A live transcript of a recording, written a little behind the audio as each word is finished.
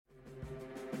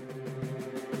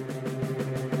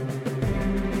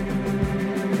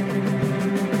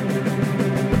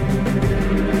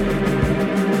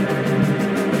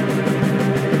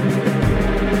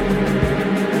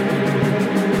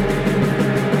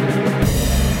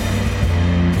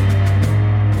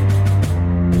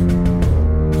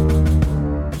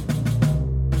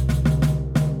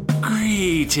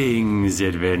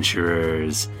Greetings,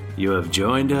 adventurers. You have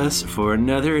joined us for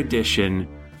another edition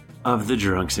of the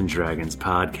Drunks and Dragons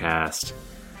podcast.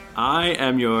 I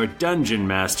am your dungeon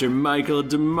master, Michael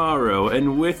DeMauro,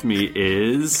 and with me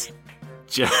is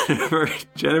Jennifer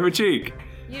Cheek.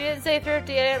 You didn't say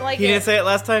thrifty, I didn't like it. You didn't say it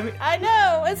last time? I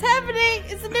know, it's happening.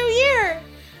 It's a new year.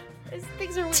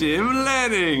 Things are weird. Tim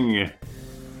Lanning.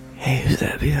 Hey, who's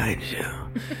that behind you?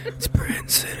 It's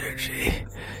Prince Energy.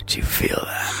 Do you feel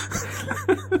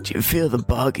that? Do you feel the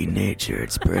boggy nature?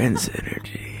 It's Prince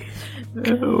Energy.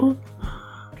 No.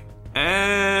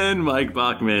 And Mike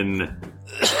Bachman.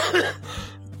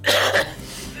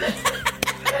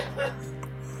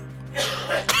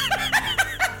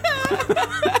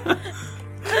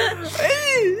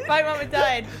 My mama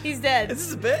died. He's dead. Is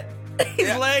this a bit?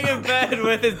 He's laying in bed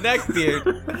with his neck beard.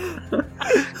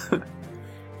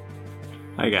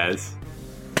 Hi, guys.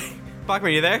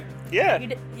 Bachman, you there? Yeah. You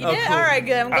did? Cool. Alright,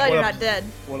 good. I'm glad you're not dead.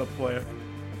 What a player.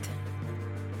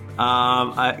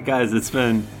 Guys, it's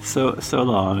been so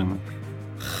long.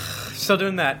 Still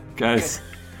doing that. Guys.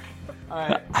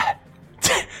 Alright.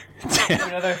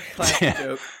 Another classic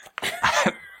joke.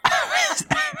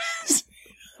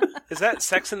 Is that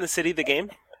Sex in the City, the game?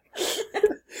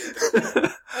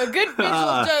 A good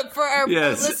visual joke for our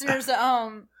listeners at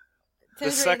home.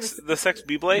 The sex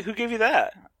Bible? Who gave you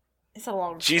that? It's a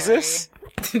long Jesus?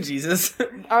 story. Jesus.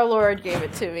 Our Lord gave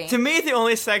it to me. To me, the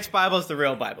only sex Bible is the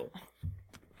real Bible.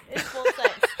 It's full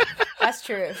sex. That's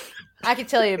true. I can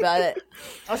tell you about it.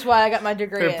 That's why I got my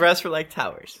degree. Her breasts were like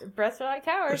towers. Breasts are like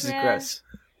towers, Which is man. gross.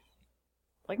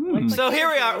 Like So here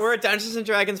we are. We're a Dungeons and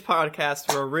Dragons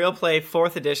podcast. We're a real play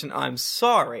 4th edition. I'm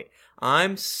sorry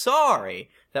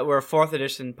that we're a 4th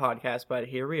edition podcast, but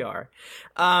here we are.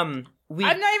 I've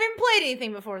not even played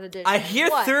anything before the edition. I hear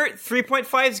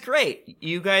 3.5 is great.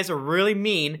 You guys are really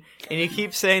mean, and you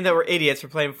keep saying that we're idiots for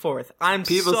playing 4th.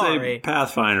 People sorry. say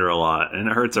Pathfinder a lot, and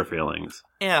it hurts our feelings.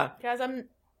 Yeah. Guys,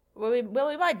 we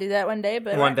might do that one day,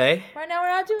 but One day. Right now we're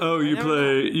not doing. Oh, you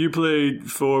played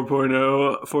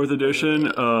 4.0 4th edition?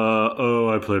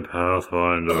 I play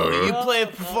Pathfinder. Oh, you play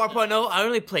 4.0? I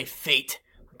only play Fate.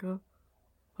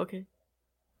 Okay.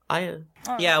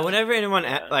 Yeah, whenever anyone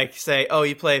say, oh,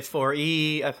 you play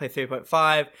 4E, I play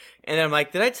 3.5, and then I'm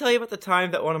like, did I tell you about the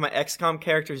time that one of my XCOM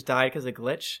characters died because of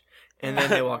glitch? And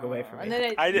then they walk away from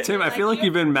me. Tim, I feel like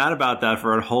you've been mad about that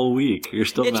for a whole week. You're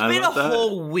still mad about that? It's been a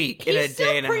whole week in a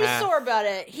day and a half. He's still pretty sore about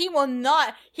it. He will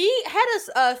not. He had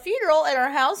a funeral at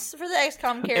our house for the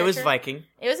XCOM character. It was Viking.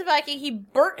 It was a Viking. He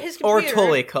burnt his computer. Or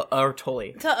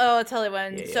Tully. A Tully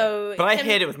one. Yeah. So, but I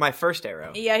hit it with my first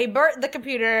arrow. Yeah, he burnt the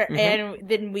computer, and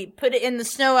then we put it in the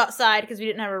snow outside because we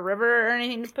didn't have a river or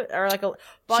anything to put, or like a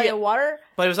body of water.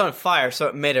 But it was on fire, so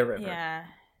it made a river. Yeah,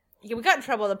 we got in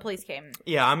trouble. The police came.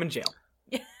 Yeah, I'm in jail.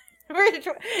 Tim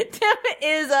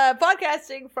is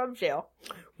podcasting from jail.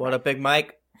 What up, Big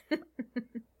Mike?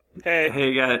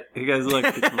 Hey guys, look,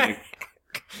 it's Mike.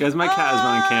 Guys, my cat is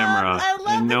on camera,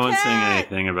 and no one's saying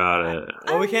anything about it.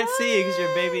 Well, we can't see you because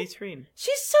you're baby screen.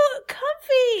 She's so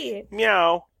comfy.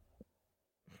 Meow.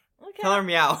 Tell her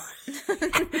meow.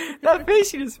 That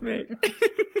face you just made.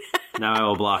 Now I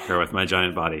will block her with my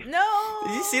giant body. No.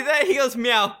 Did you see that? He goes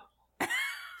meow.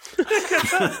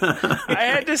 I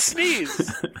had to sneeze.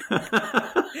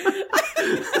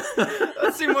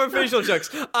 Let's do more visual jokes.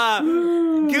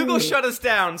 Google shut us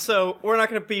down, so we're not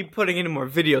going to be putting any more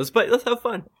videos, but let's have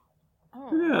fun.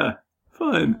 Yeah,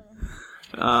 fun.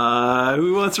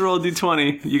 Who wants to roll a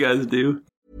d20? You guys do.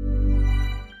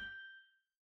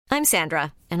 I'm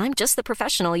Sandra, and I'm just the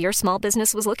professional your small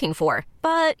business was looking for.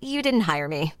 But you didn't hire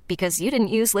me because you didn't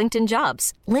use LinkedIn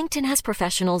Jobs. LinkedIn has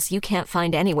professionals you can't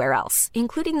find anywhere else,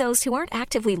 including those who aren't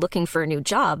actively looking for a new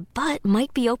job, but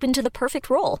might be open to the perfect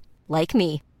role, like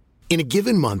me. In a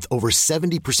given month, over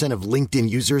 70% of LinkedIn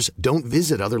users don't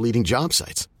visit other leading job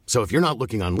sites. So if you're not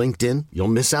looking on LinkedIn, you'll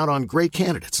miss out on great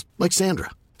candidates like Sandra.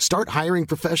 Start hiring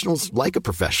professionals like a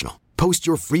professional. Post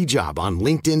your free job on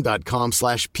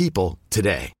linkedin.com/people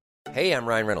today. Hey, I'm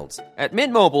Ryan Reynolds. At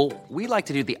Mint Mobile, we like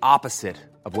to do the opposite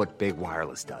of what Big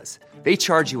Wireless does. They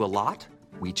charge you a lot,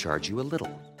 we charge you a little.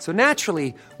 So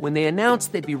naturally, when they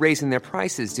announced they'd be raising their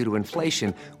prices due to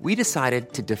inflation, we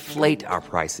decided to deflate our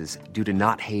prices due to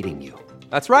not hating you.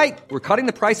 That's right. We're cutting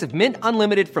the price of Mint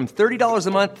Unlimited from $30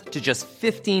 a month to just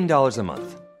 $15 a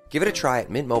month. Give it a try at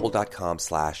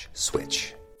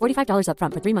mintmobile.com/switch. $45 up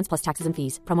front for 3 months plus taxes and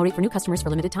fees. Promo rate for new customers for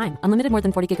limited time. Unlimited more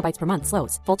than 40 gigabytes per month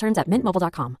slows. Full terms at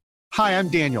mintmobile.com. Hi, I'm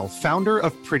Daniel, founder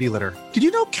of Pretty Litter. Did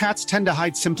you know cats tend to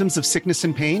hide symptoms of sickness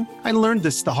and pain? I learned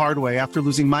this the hard way after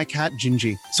losing my cat,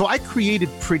 Gingy. So I created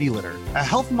Pretty Litter, a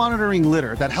health monitoring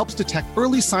litter that helps detect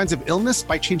early signs of illness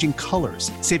by changing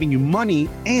colors, saving you money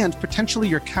and potentially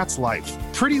your cat's life.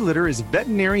 Pretty Litter is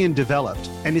veterinarian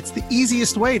developed, and it's the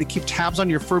easiest way to keep tabs on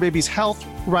your fur baby's health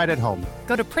right at home.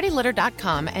 Go to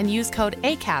prettylitter.com and use code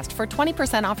ACAST for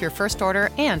 20% off your first order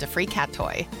and a free cat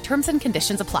toy. Terms and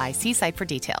conditions apply. See site for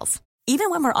details.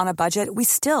 Even when we're on a budget, we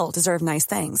still deserve nice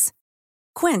things.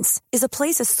 Quince is a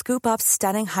place to scoop up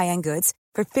stunning high-end goods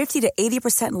for 50 to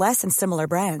 80% less than similar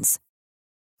brands.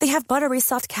 They have buttery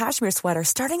soft cashmere sweaters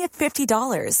starting at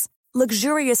 $50,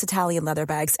 luxurious Italian leather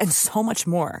bags, and so much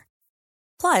more.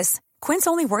 Plus, Quince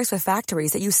only works with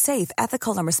factories that use safe,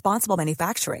 ethical, and responsible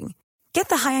manufacturing. Get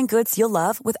the high-end goods you'll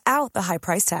love without the high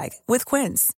price tag with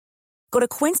Quince. Go to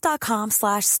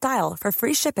quince.com/style for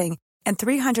free shipping and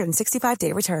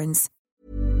 365-day returns.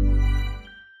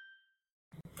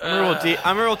 I'm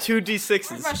gonna roll 2 D6s.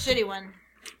 Where's my shitty one?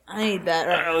 I need that.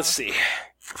 Right. Let's see.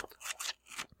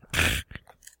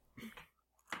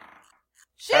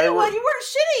 Shitty one? You weren't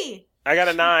shitty! I got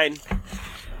a 9.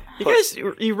 You guys,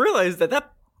 you realize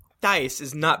that dice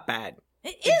is not bad.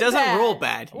 It doesn't bad. roll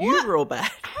bad. What? You roll bad.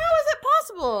 How is it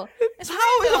possible?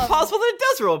 How is it possible that it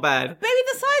does roll bad? Maybe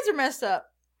the sides are messed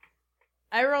up.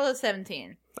 I rolled a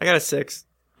 17. I got a 6.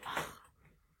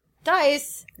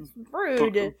 Dice.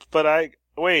 Rude. But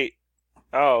wait.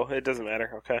 Oh, it doesn't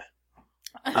matter. Okay.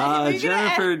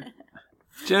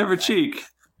 Jennifer Cheek.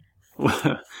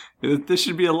 This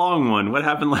should be a long one. What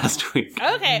happened last week?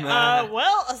 Okay,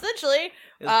 well, essentially,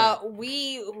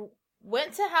 we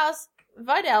went to House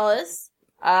Vidalis,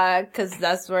 because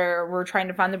that's where we're trying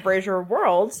to find the Brazier of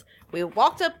Worlds. We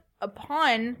walked up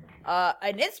upon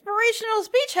an inspirational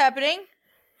speech happening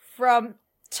from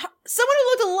someone who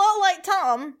looked a lot like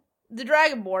Tom, the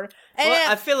Dragonborn. And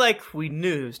well, I feel like we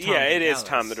knew it was Tom. Yeah, it is Alice.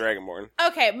 Tom the Dragonborn.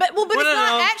 Okay, but it's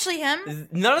not actually him.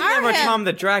 None of them are Tom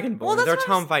the Dragonborn. Well, they're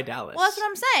Tom Vidalis. Well, that's what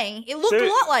I'm saying. It looked a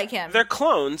lot like him. They're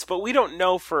clones, but we don't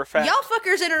know for a fact. Y'all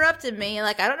fuckers interrupted me.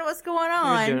 Like, I don't know what's going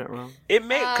on. You're doing it wrong. It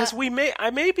may, because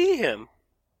I may be him.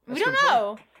 We don't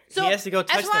know. So he has to go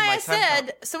touch that's them why like I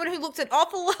said someone who looks an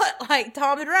awful lot like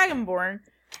Tom the Dragonborn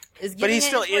is giving But he an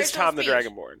still is inspirational Tom speech. the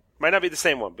Dragonborn. Might not be the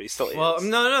same one, but he still is. Well,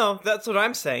 no, that's what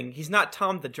I'm saying. He's not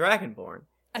Tom the Dragonborn.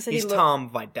 I said he's he looked, Tom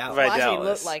Vidalis. Well, I said he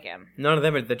looked like him. None of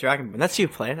them are the Dragonborn. That's you,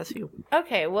 Play. That's you.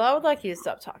 Okay, well, I would like you to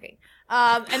stop talking.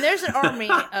 And there's an army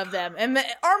of them. An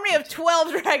army of 12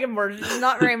 Dragonborns, which is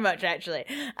not very much, actually.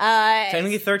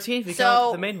 Technically 13 if you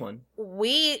count the main one.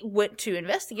 We went to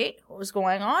investigate what was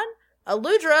going on.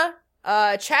 Aludra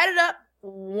chatted up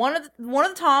one of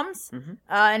the Toms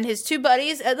and his 2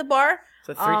 buddies at the bar.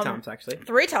 So 3 Toms, actually.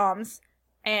 3 Toms.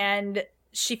 And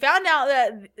she found out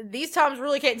that these Toms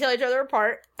really can't tell each other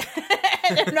apart.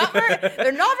 And they're not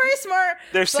very smart.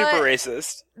 They're super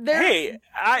racist. I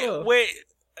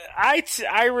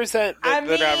resent that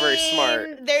they're not very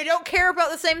smart. They don't care about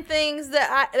the same things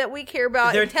that we care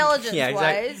about intelligence-wise. Yeah,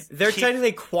 exactly. They're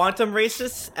technically quantum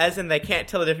racists, as in they can't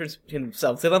tell the difference between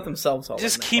themselves. They let themselves all.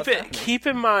 Just keep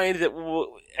in mind that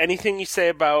anything you say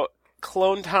about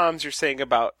clone Toms, you're saying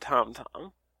about Tom.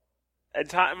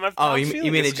 And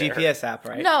you mean a GPS app,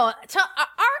 right? No, Tom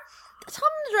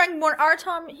the Dragonborn, our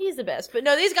Tom, he's the best. But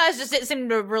no, these guys just didn't seem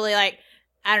to really like.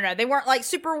 I don't know. They weren't like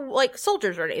super like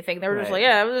soldiers or anything. They were just like,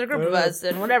 yeah, it was a group of us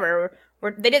and whatever.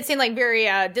 They didn't seem like very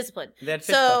disciplined. They had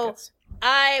fish buckets.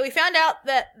 We found out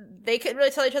that they couldn't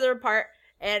really tell each other apart,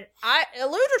 and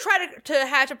Aludra tried to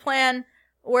hatch a plan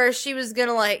where she was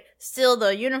gonna like steal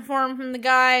the uniform from the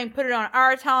guy and put it on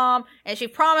our Tom, and she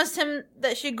promised him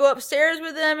that she'd go upstairs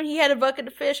with him and he had a bucket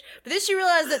of fish. But then she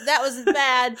realized that was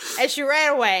bad, and she ran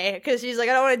away because she's like,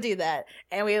 I don't want to do that,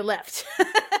 and we left.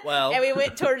 Well, and we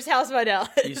went towards House Vidal.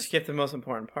 You skipped the most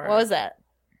important part. What was that?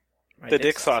 The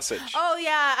dick sausage. Oh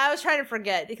yeah, I was trying to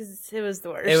forget because it was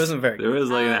the worst. It wasn't very good. There was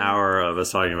like an hour of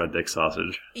us talking about dick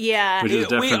sausage. Yeah. Which is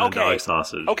different than dog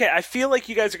sausage. Okay, I feel like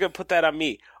you guys are going to put that on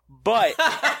me. But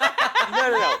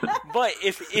no. But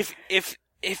if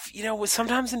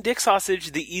sometimes in dick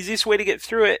sausage, the easiest way to get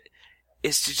through it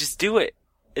is to just do it.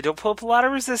 It don't put up a lot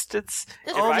of resistance.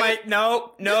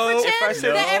 No. Just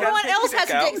pretend that everyone else has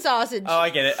a dick sausage. Oh, I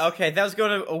get it. Okay, that was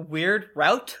going a weird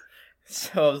route,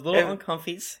 so I was a little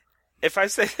uncomfy. If I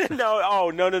say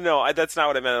no, that's not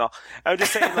what I meant at all. I'm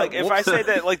just saying, like, if I say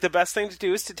that, like, the best thing to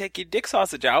do is to take your dick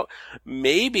sausage out,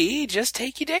 maybe just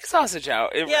take your dick sausage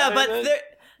out. Yeah, but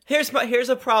Here's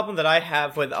a problem that I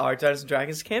have with our Dungeons &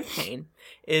 Dragons campaign,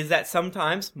 is that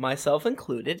sometimes, myself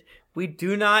included, we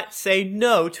do not say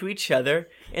no to each other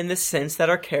in the sense that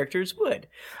our characters would.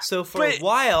 So for a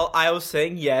while, I was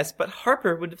saying yes, but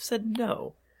Harper would have said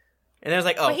no. And I was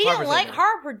like, oh, but he Harper didn't like no.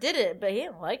 Harper did it, but he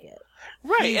didn't like it.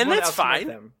 Right, and that's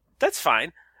fine. That's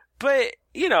fine. But,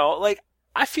 like,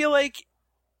 I feel like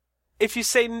if you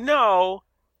say no,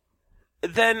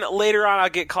 then later on I'll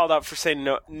get called out for saying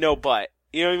no but.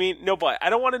 You know what I mean? No but. I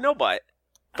don't want a no but.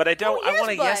 But I don't. I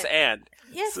want a yes and.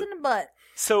 Yes and a but.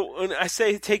 So when I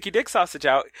say take your dick sausage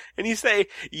out, and you say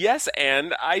yes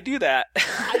and, I do that.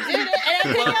 I did it, and I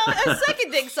picked out a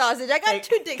second dick sausage. I got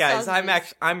 2 dick sausages.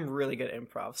 Guys, I'm really good at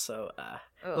improv, so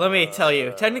let me tell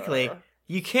you. Technically,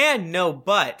 you can no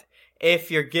but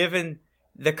if you're given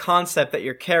the concept that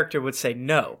your character would say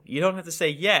no. You don't have to say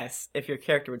yes if your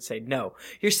character would say no.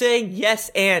 You're saying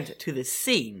yes and to the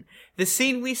scene. The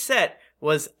scene we set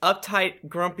was uptight,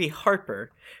 grumpy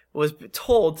Harper was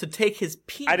told to take his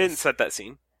penis. I didn't set that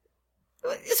scene.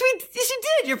 Yes, you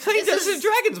did. You're playing Dungeons &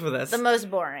 Dragons with us. The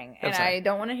most boring, and I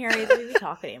don't want to hear either of you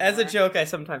talk anymore. As a joke, I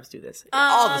sometimes do this.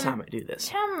 All the time I do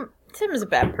this. Tim is a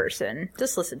bad person.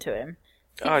 Just listen to him.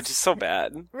 Oh, just so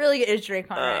bad. Really get his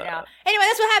drink on right now. Anyway,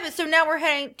 that's what happened. So now we're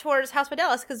heading towards House by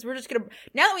Dallas because we're just going to...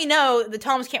 Now that we know the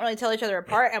Toms can't really tell each other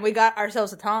apart and we got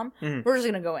ourselves a Tom, we're just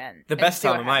going to go in. The best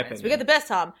Tom, in my opinion. We got the best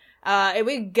Tom. And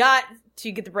we got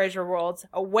to get the Brazier Worlds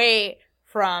away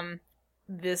from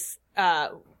this,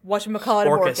 whatchamacallit,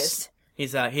 Orcus.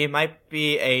 He might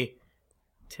be a...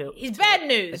 He's bad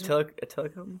news. A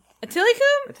telecom? A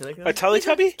Tillicum? A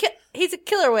Teletubby? He's a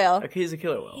killer whale. Okay, he's a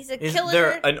killer whale. He's a killer...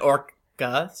 They're an Orcus?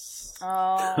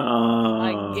 Oh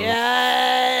my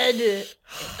god.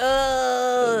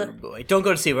 Oh boy. Don't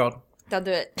go to SeaWorld. Don't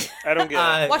do it. I don't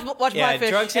get it. Watch Blackfish.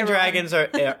 Drunks and Dragons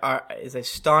is a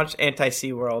staunch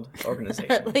anti-SeaWorld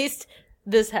organization. At least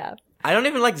this half. I don't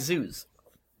even like zoos.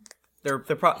 They're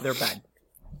bad.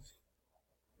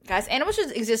 Guys, animals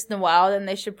should exist in the wild, and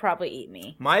they should probably eat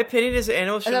me. My opinion is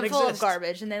animals shouldn't exist. They're full of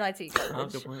garbage, and they like to eat garbage. Oh,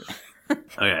 good point.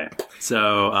 Okay,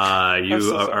 so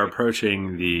you are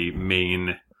approaching the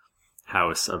main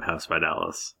house of House by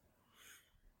Dallas.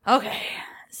 Okay,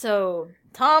 so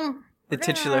Tom, the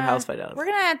titular House by Dallas. We're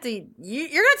gonna have to. You're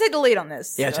gonna take the lead on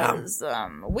this. Yeah, Tom.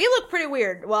 We look pretty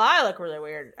weird. Well, I look really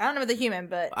weird. I don't know about the human,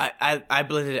 but I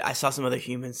blended it. I saw some other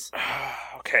humans.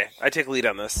 Okay, I take lead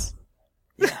on this.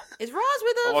 Yeah. Is Roz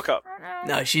with us? I'll walk up.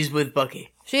 No, she's with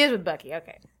Bucky. She is with Bucky.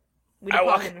 Okay, we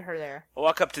deposited her there. I'll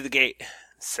walk up to the gate.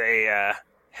 Say,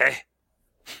 hey.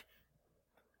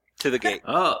 To the gate.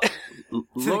 Oh,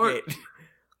 Lord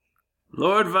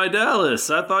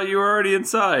Vidalis, I thought you were already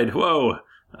inside. Whoa.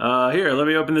 Here, let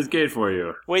me open this gate for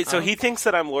you. Wait, so he thinks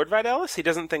that I'm Lord Vidalis? He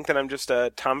doesn't think that I'm just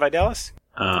Tom Vidalis?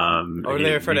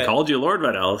 He called you Lord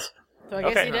Vidalis. So I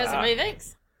guess he does what he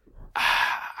thinks.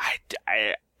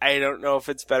 I don't know if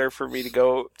it's better for me to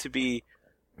go to be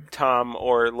Tom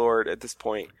or Lord at this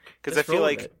point. Because I feel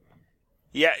like...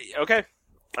 Yeah, okay.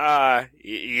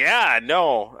 Yeah,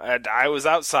 no. I was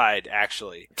outside,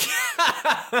 actually.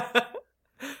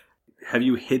 Have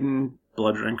you hidden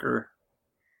Blood Drinker?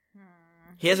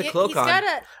 He has a cloak on.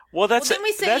 We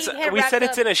said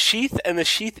it's in a sheath, and the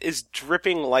sheath is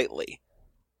dripping lightly.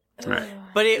 Right.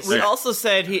 But we also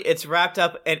said it's wrapped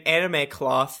up in anime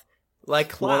cloth, like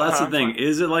cloth. Well, that's the thing.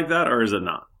 Is it like that, or is it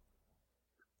not?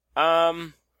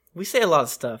 We say a lot of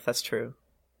stuff. That's true.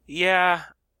 Yeah.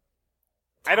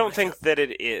 I don't think that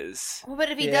it is. Well,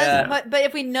 but if he doesn't, but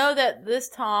if we know that this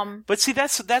Tom, but see,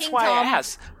 that's why I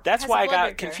asked. That's why I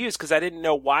got confused because I didn't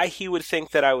know why he would think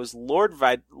that I was Lord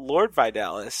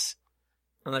Vidalis,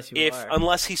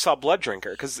 unless he saw Blood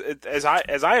Drinker. Because as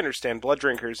I understand, Blood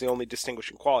Drinker is the only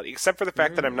distinguishing quality, except for the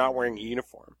fact that I'm not wearing a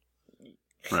uniform.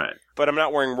 Right. But I'm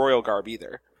not wearing royal garb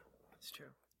either. That's true.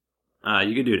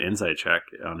 You could do an insight check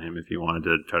on him if you wanted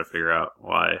to try to figure out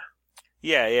why.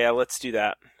 Yeah, let's do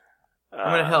that.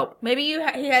 I'm gonna help. Maybe you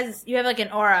have like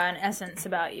an aura, an essence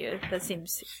about you that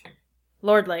seems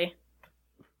lordly.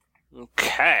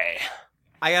 Okay.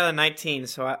 I got a 19,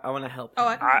 so I want to help. Oh,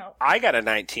 I can help. I got a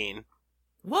 19.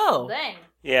 Whoa. Dang.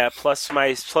 Yeah, plus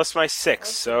my 6,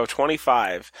 so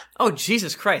 25. Oh,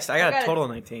 Jesus Christ! I got a total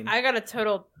 19. I got a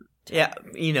total. 10. Yeah,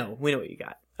 we know what you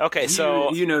got. Okay,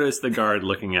 so you notice the guard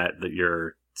looking at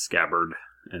your scabbard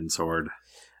and sword.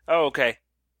 Oh, okay.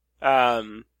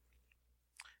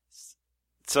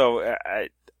 So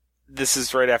this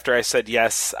is right after I said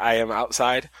yes. I am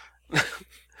outside.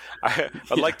 I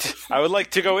would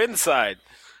like to go inside.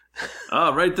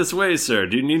 Right this way, sir.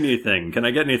 Do you need anything? Can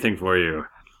I get anything for you?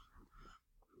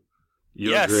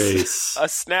 Your yes, Grace. a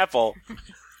Snapple.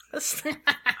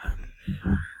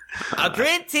 A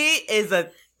green tea is a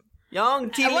young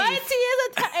tea leaf. White tea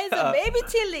is a baby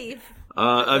tea leaf.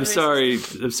 I'm sorry,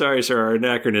 sir. Our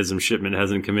anachronism shipment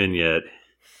hasn't come in yet.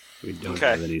 We don't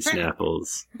have any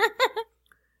Snapples.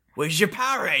 Where's your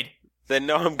Powerade? Then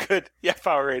no, I'm good. Yeah,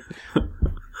 Powerade.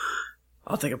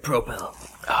 I'll take a Propel.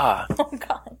 Ah. Oh,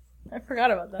 God. I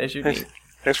forgot about that. There's your tea.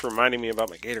 Thanks for reminding me about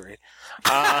my Gatorade.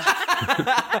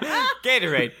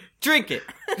 Gatorade. Drink it.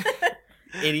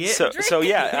 Idiot.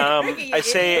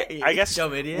 I guess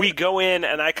we go in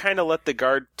and I kind of let the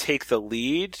guard take the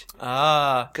lead.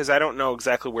 Because I don't know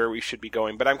exactly where we should be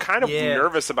going, but I'm kind of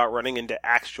nervous about running into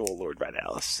actual Lord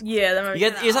Vidalis. Yeah, that might be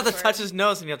you just have to touch his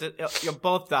nose and you'll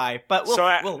both die, but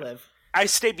we'll live. I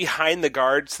stay behind the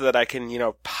guard so that I can,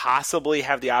 possibly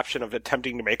have the option of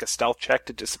attempting to make a stealth check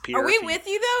to disappear. Are we with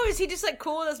you, though? Is he just,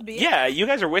 cool with us being? Yeah, you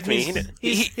guys are with me.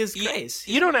 He's his grace.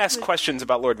 You don't ask questions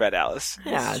about Lord Vidalis.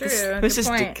 Yeah, true.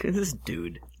 This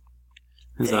dude.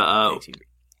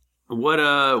 Where would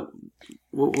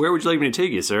you like me to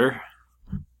take you, sir?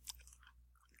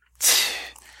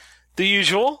 The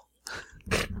usual.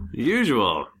 The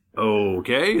usual.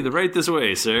 Okay, right this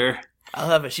way, sir. I'll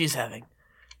have what she's having.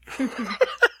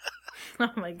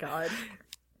 Oh my God.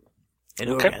 An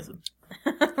orgasm.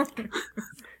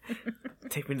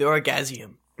 Take me to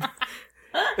orgasm. I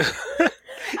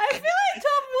feel like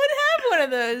Tom would have one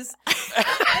of those.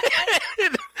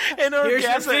 Here's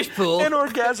your fish pool. An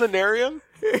orgasmarium.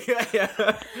 Yeah.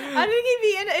 I think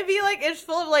it'd be it's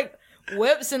full of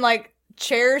whips and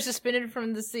chairs suspended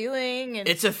from the ceiling. And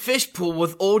it's a fish pool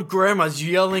with old grandmas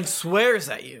yelling swears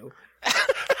at you.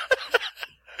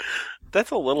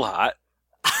 That's a little hot.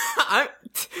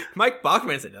 Mike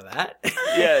Bachman's into that.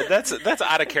 Yeah, that's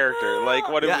out of character.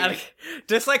 What do we...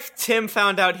 Just like Tim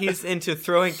found out he's into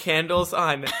throwing candles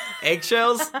on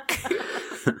eggshells.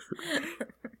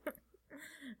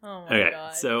 Oh my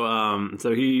God.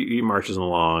 So he marches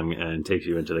along and takes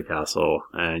you into the castle,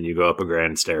 and you go up a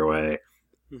grand stairway,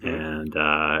 and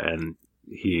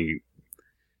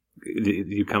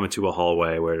you come into a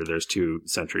hallway where there's 2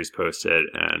 sentries posted,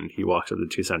 and he walks up to the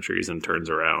 2 sentries and turns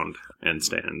around and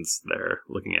stands there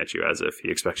looking at you as if he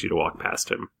expects you to walk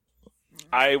past him.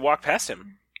 I walk past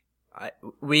him.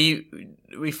 We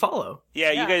follow.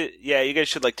 You guys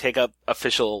should take up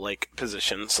official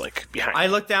positions behind. I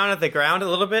look down at the ground a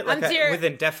little bit with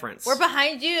indifference. We're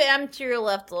behind you, and I'm to your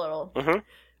left a little. Mm-hmm.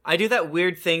 I do that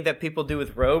weird thing that people do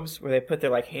with robes where they put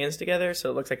their hands together so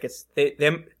it looks like it's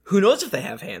them. Who knows if they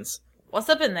have hands? What's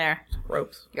up in there?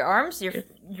 Ropes. Your arms? Your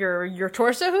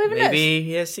torso? Who even knows? Maybe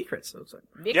he has secrets. So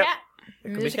Be a cat.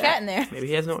 There's a cat in there. Maybe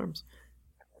he has no arms.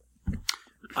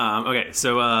 Okay,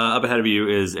 so up ahead of you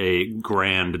is a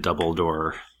grand double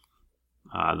door,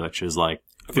 which is 50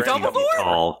 feet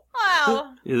tall.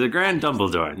 Wow. It's a grand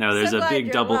Dumbledore. No, there's a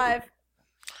big double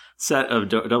set of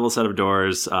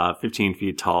doors, 15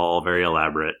 feet tall, very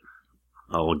elaborate,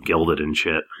 all gilded and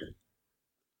shit.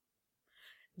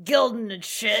 Gilded and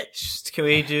shit. Can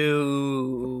I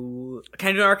do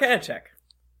an Arcana check?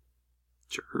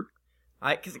 Sure.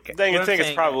 The thing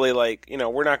is probably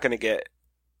we're not going to get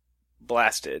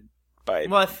blasted by.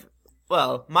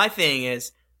 Well, my thing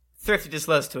is, Thrifty just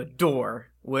led us to a door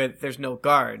where there's no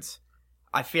guards.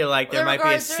 I feel like there might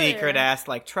be a secret ass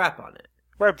trap on it.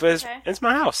 Right, but it's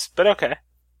my house. But okay.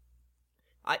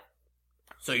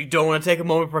 So you don't want to take a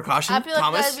moment of precaution, I feel like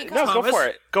Thomas? No, go for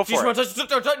it. Go for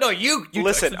it. No, you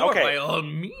listen. Touch the door Okay, by all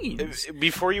means.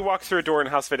 Before you walk through a door in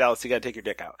House Vidalis, you got to take your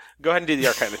dick out. Go ahead and do the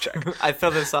Arcana check. I throw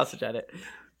the sausage at it.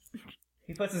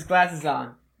 He puts his glasses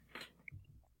on.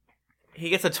 He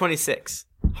gets a 26.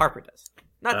 Harper does.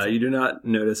 You do not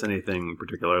notice anything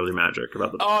particularly magic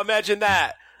about the. Oh, imagine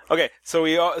that. Okay,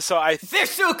 There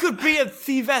still could be a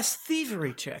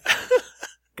thievery check,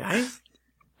 guys.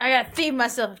 I gotta thieve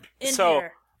myself in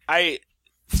here. I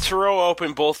throw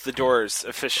open both the doors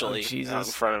officially Jesus. out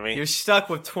in front of me. You're stuck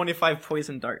with 25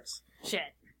 poison darts. Shit.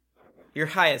 You're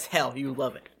high as hell. You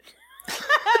love it.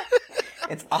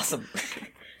 It's awesome.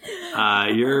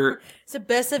 It's the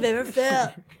best I've ever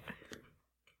felt.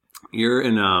 You're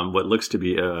in what looks to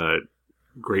be a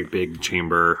great big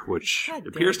chamber, which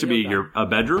appears to be a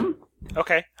bedroom.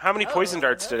 Okay. How many poison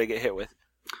darts did I get hit with?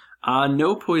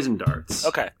 No poison darts.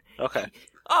 Okay.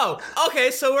 Oh,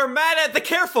 okay, so we're mad at the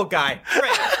careful guy.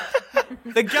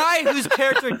 Great. The guy whose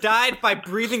character died by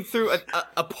breathing through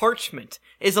a parchment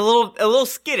is a little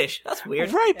skittish. That's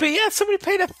weird. Right, but yeah, somebody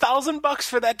paid $1,000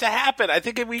 for that to happen. I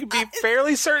think we can be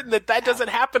fairly certain that doesn't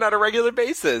happen on a regular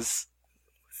basis.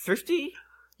 Thrifty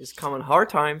is common hard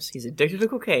times. He's addicted to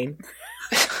cocaine.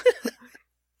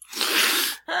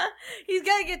 He's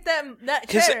got to get that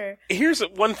 'Cause cheddar. here's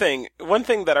one thing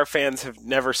that our fans have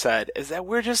never said is that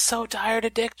we're just so tired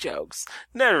of dick jokes.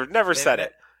 Never said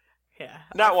it. Yeah.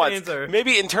 Not Our once. fans are-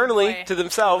 Maybe internally Boy. to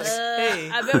themselves.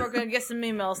 I bet we're going to get some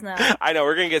emails now. I know,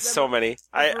 we're going to get so many.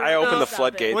 I open the Stop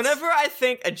floodgates. Whenever I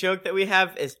think a joke that we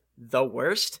have is the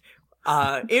worst,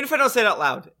 even if I don't say it out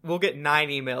loud, we'll get 9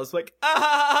 emails like,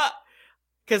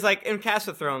 because like in Cast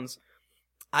of Thrones,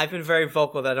 I've been very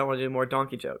vocal that I don't want to do more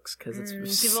donkey jokes because people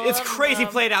it's love crazy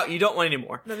them. played out. You don't want any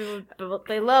more. They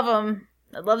love them.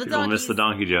 I love the People donkeys. miss the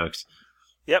donkey jokes.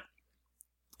 Yep.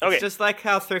 Okay. It's just like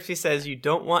how Thrifty says you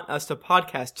don't want us to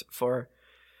podcast for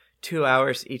 2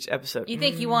 hours each episode. You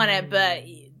think you want it, but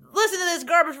listen to this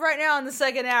garbage right now in the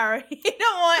second hour. You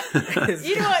don't want.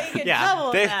 You can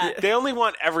double that. They only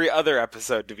want every other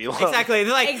episode to be long. Exactly.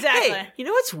 They're like, Exactly. hey, you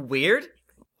know what's weird?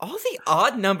 All the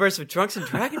odd numbers of Drunks and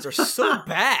Dragons are so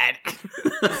bad.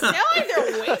 It's not like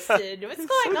they're wasted. What's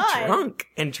going on? Drunk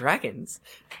and dragons.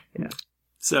 Yeah.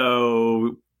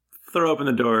 So throw open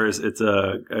the doors. It's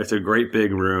a great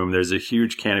big room. There's a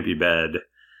huge canopy bed.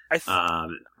 I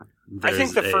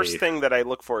think the first thing that I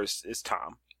look for is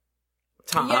Tom.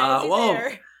 Tom. Yeah, he's well,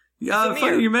 there. Yeah,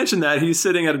 funny you mentioned that. He's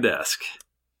sitting at a desk.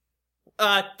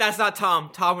 That's not Tom.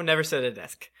 Tom would never sit at a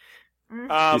desk.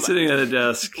 He's sitting at a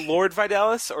desk. Lord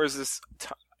Vidalis, or is this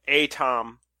a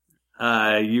Tom?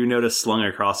 You notice slung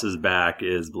across his back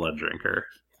is Blood Drinker.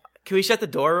 Can we shut the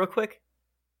door real quick?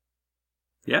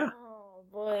 Yeah. Oh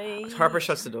boy. Harper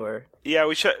shuts the door. Yeah,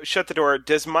 we shut the door.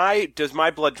 Does my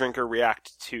Blood Drinker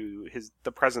react to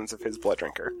the presence of his Blood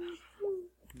Drinker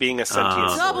being a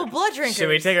sentient? Double blood drinker. Should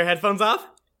we take our headphones off?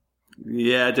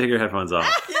 Yeah, take your headphones off.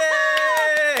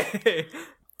 Yay!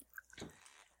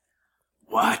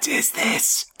 What is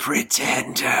this,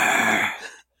 pretender?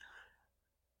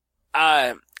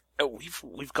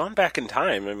 We've gone back in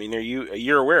time. I mean,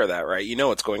 you're aware of that, right? You know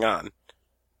what's going on,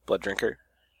 Blood Drinker.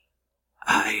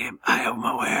 I am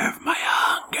aware of my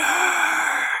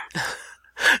hunger.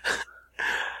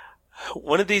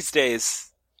 One of these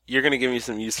days, you're going to give me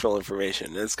some useful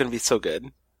information, and it's going to be so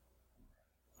good.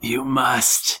 You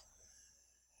must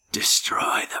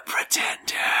destroy the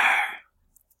pretender.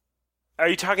 Are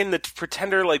you talking the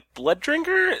pretender like Blood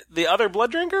Drinker? The other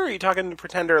Blood Drinker? Or are you talking the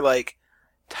pretender like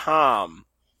Tom?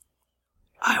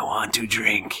 I want to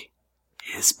drink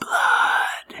his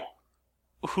blood.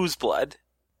 Whose blood?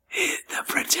 The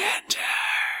pretender.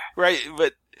 Right,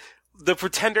 but the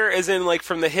pretender is in like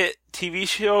from the hit TV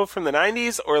show from the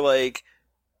 90s, or like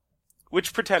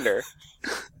which pretender?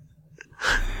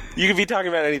 You could be talking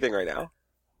about anything right now.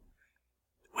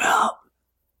 Well,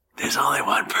 there's only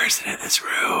one person in this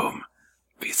room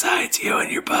besides you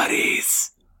and your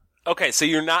buddies. Okay, so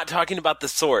you're not talking about the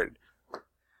sword.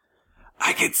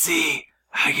 I could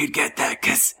get that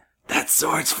because that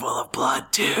sword's full of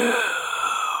blood too.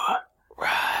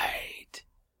 Right.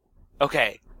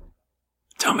 Okay.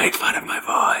 Don't make fun of my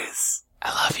voice. I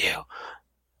love you.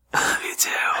 I love you too.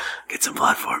 Get some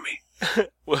blood for me.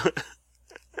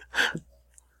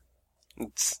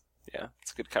 It's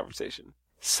a good conversation.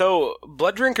 So,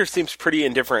 Blood Drinker seems pretty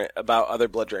indifferent about other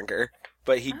Blood Drinker,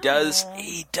 but he does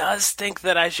think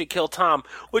that I should kill Tom,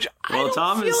 which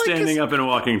Tom is standing up and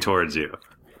walking towards you.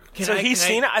 He's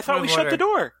seen it? I thought we shut the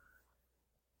door.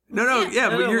 No, but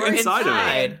you're inside of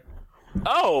it.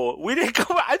 Oh, we didn't go.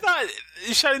 I thought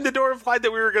shutting the door implied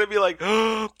that we were going to be like,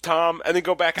 oh, Tom, and then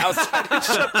go back outside and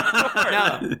shut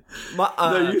the door.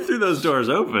 No, you threw those doors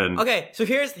open. Okay, so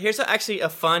here's actually a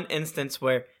fun instance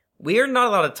where we are not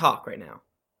allowed to talk right now.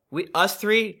 Us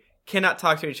three cannot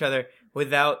talk to each other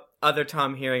without other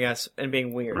Tom hearing us and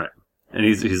being weird. Right, and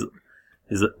he's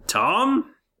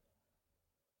Tom.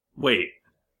 Wait,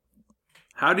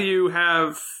 how do you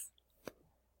have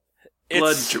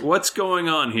blood? What's going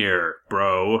on here,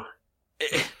 bro?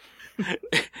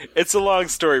 It's a long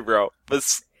story, bro. But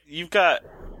you got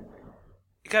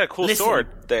a cool sword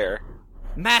there.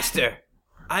 Master,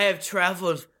 I have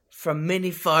traveled from many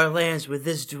far lands with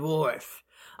this dwarf.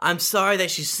 I'm sorry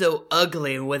that she's so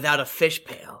ugly and without a fish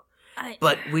pail.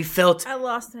 But we felt I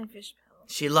lost my fish pail.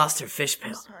 she lost her fish pail.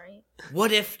 I'm sorry.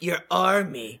 What if your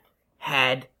army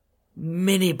had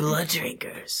many blood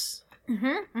drinkers?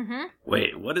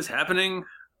 Wait, what is happening?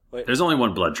 Wait. There's only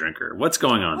one Blood Drinker. What's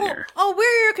going on here? Oh,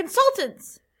 we're your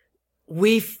consultants.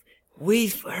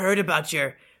 We've heard about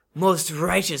your most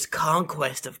righteous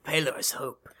conquest of Pelor's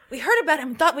Hope. We heard about it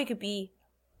and thought we could be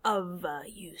of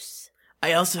use.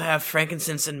 I also have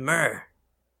frankincense and myrrh.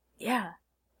 Yeah.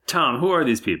 Tom, who are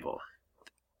these people?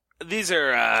 These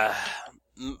are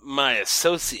my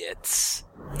associates.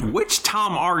 Which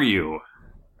Tom are you?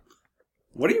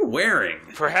 What are you wearing?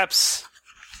 Perhaps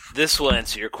This will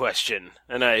answer your question.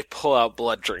 And I pull out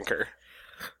Blood Drinker.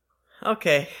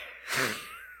 Okay.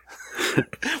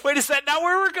 Wait, is that not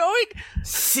where we're going?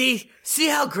 See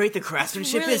how great the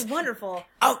craftsmanship really is? wonderful.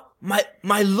 Oh,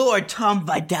 my lord, Tom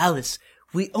Vidalis.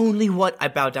 I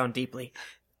bow down deeply.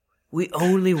 We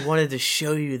only wanted to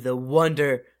show you the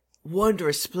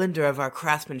wondrous splendor of our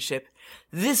craftsmanship.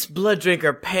 This blood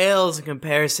drinker pales in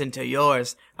comparison to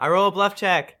yours. I roll a bluff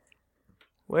check.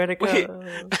 Where'd it go? Wait.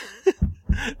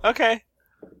 Okay.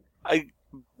 I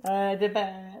did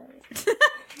bad.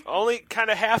 only kind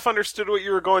of half understood what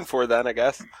you were going for then, I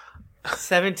guess.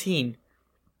 17.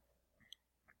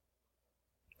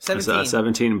 17.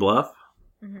 17 bluff?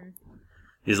 Mm-hmm.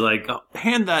 He's like, oh,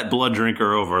 hand that blood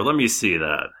drinker over. Let me see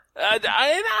that. I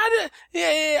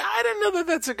don't know that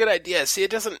that's a good idea. See,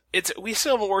 we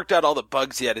still haven't worked out all the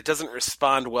bugs yet. It doesn't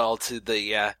respond well to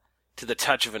the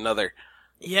touch of another.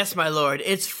 Yes, my lord.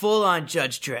 It's full on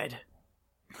Judge Dredd.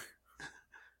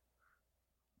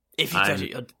 If you touch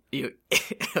it, he'll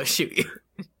shoot you.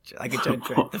 Like a Judge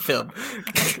Dredd, the film.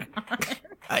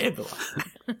 I am the law.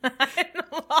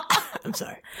 I'm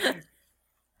sorry.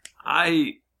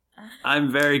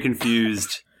 I'm very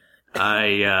confused.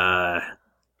 I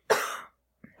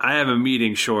have a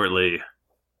meeting shortly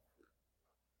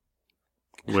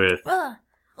with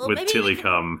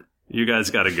Tillycum. You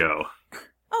guys gotta go.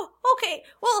 Oh, okay.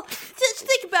 Well, just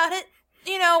think about it.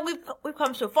 You know, we've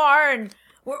come so far, and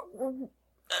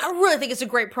I really think it's a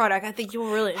great product. I think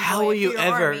you'll really enjoy How will it you for your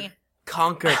ever army.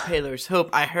 conquer Paler's Hope?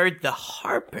 I heard the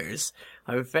Harpers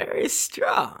are very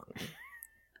strong.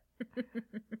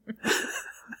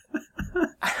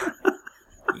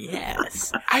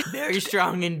 Yes, very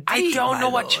strong indeed. I don't know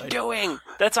what you're doing.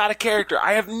 That's out of character.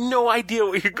 I have no idea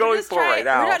what you're going for right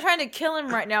now. We're not trying to kill him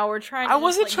right now. We're trying to I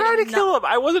wasn't trying to kill him.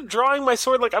 I wasn't drawing my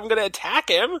sword like I'm going to attack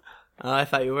him. Oh, I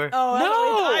thought you were. Oh,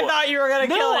 no! I thought you were gonna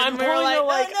kill him. I'm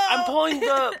pulling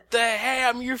the hey,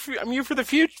 I'm you for the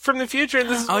future from the future, and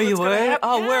this is what's gonna happen.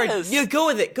 Oh, word! Yes. Yeah, go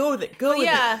with it. With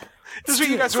yeah. it. This is what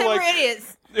you guys were like.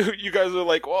 Idiots. You guys were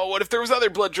like, well, what if there was other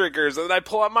blood drinkers? And then I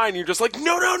pull out mine, and you're just like,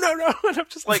 no. And I'm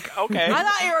just like, okay. I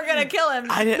thought you were gonna kill him.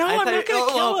 I'm not gonna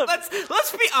kill him.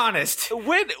 Let's be honest.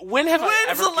 When's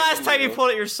the last time you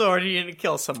pulled out your sword and you didn't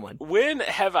kill someone? When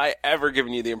have I ever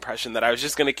given you the impression that I was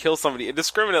just gonna kill somebody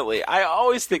indiscriminately? I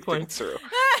always think things through.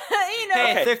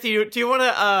 Hey, Thrifty, do you want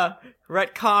to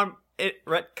retcon?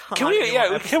 Can we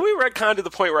retcon to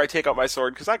the point where I take out my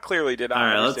sword? Because I clearly did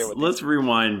not understand what let's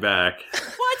rewind back.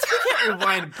 What? We can't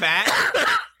rewind back.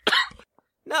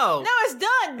 No, it's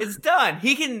done. It's done.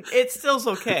 It still's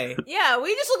okay. Yeah,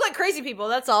 we just look like crazy people.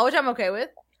 That's all, which I'm okay with.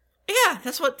 Yeah,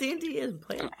 that's what D&D is.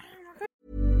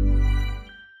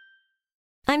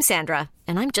 I'm Sandra,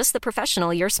 and I'm just the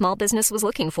professional your small business was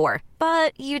looking for.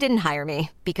 But you didn't hire me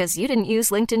because you didn't use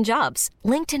LinkedIn Jobs.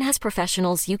 LinkedIn has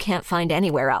professionals you can't find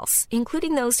anywhere else,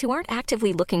 including those who aren't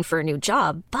actively looking for a new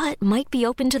job, but might be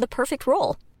open to the perfect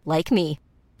role, like me.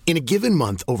 In a given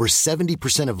month, over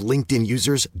 70% of LinkedIn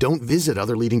users don't visit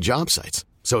other leading job sites.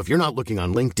 So if you're not looking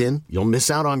on LinkedIn, you'll miss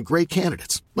out on great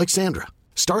candidates like Sandra.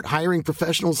 Start hiring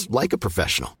professionals like a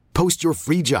professional. Post your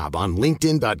free job on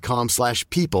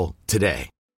linkedin.com/people today.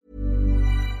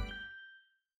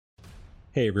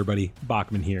 Hey everybody,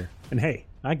 Bachman here. And hey,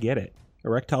 I get it.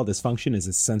 Erectile dysfunction is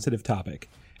a sensitive topic,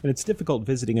 and it's difficult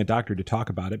visiting a doctor to talk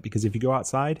about it because if you go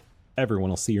outside, everyone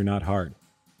will see you're not hard.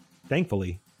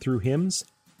 Thankfully, through HIMS,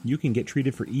 you can get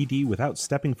treated for ED without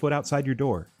stepping foot outside your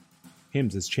door.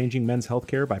 HIMS is changing men's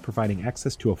healthcare by providing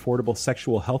access to affordable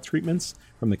sexual health treatments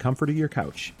from the comfort of your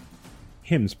couch.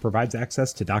 HIMS provides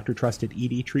access to doctor-trusted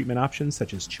ED treatment options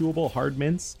such as chewable hard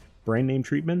mints, brand name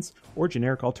treatments, or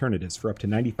generic alternatives for up to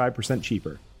 95%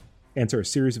 cheaper. Answer a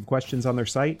series of questions on their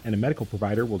site, and a medical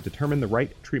provider will determine the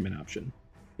right treatment option.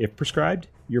 If prescribed,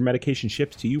 your medication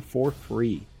ships to you for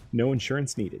free, no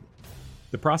insurance needed.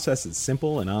 The process is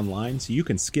simple and online, so you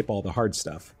can skip all the hard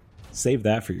stuff. Save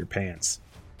that for your pants.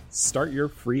 Start your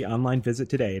free online visit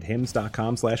today at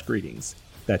hims.com/greetings.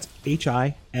 That's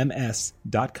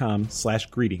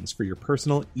HIMS.com/greetings for your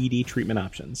personal ED treatment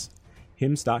options.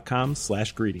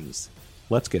 hims.com/greetings.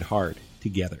 Let's get hard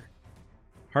together.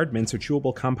 Hard mints are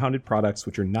chewable compounded products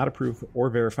which are not approved or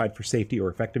verified for safety or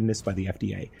effectiveness by the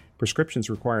FDA. Prescriptions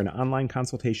require an online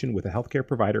consultation with a healthcare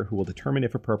provider who will determine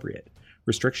if appropriate.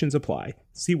 Restrictions apply.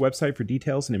 See website for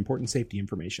details and important safety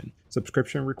information.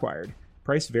 Subscription required.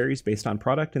 Price varies based on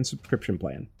product and subscription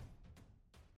plan.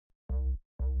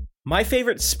 My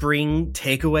favorite spring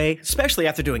takeaway, especially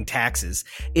after doing taxes,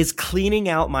 is cleaning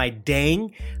out my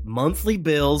dang monthly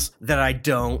bills that I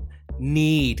don't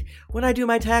need. When I do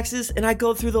my taxes and I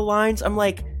go through the lines, I'm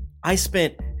like, I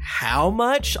spent how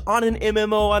much on an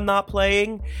MMO I'm not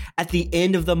playing, at the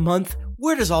end of the month,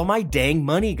 where does all my dang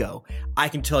money go? I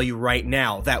can tell you right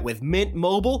now that with Mint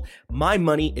Mobile, my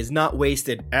money is not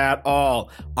wasted at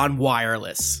all on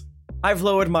wireless. I've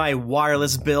lowered my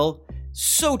wireless bill.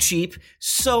 So cheap,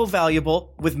 so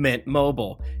valuable with Mint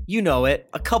Mobile. You know it.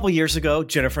 A couple years ago,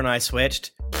 Jennifer and I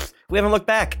switched. We haven't looked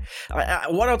back.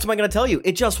 What else am I going to tell you?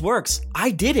 It just works.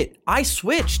 I did it. I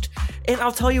switched. And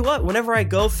I'll tell you what, whenever I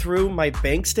go through my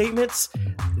bank statements,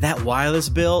 that wireless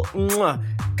bill,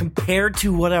 compared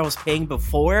to what I was paying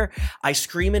before, I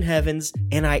scream in heavens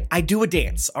and I do a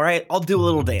dance, all right? I'll do a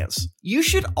little dance. You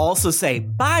should also say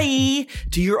bye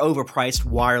to your overpriced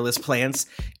wireless plans.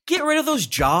 Get rid of those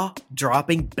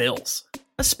jaw-dropping bills,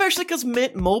 especially because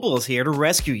Mint Mobile is here to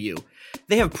rescue you.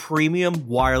 They have premium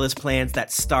wireless plans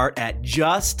that start at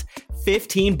just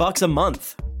 $15 a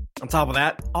month. On top of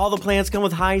that, all the plans come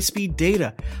with high-speed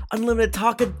data, unlimited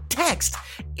talk and text,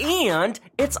 and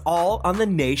it's all on the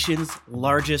nation's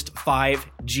largest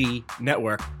 5G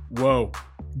network. Whoa.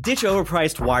 Ditch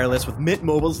overpriced wireless with Mint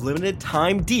Mobile's limited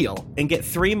time deal and get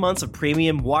 3 months of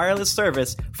premium wireless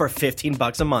service for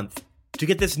 $15 a month. To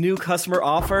get this new customer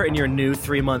offer and your new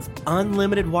 3-month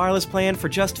unlimited wireless plan for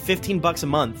just $15 a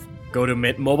month, go to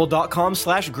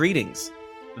mintmobile.com/greetings.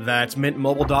 That's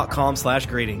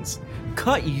mintmobile.com/greetings.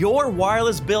 Cut your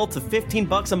wireless bill to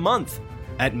 $15 a month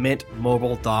at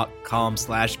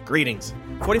mintmobile.com/greetings.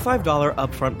 $45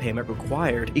 upfront payment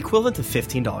required, equivalent to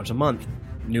 $15 a month.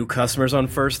 New customers on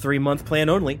first 3-month plan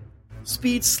only.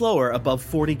 Speed slower above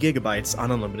 40 gigabytes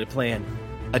on unlimited plan.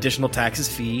 Additional taxes,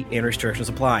 fee, and restrictions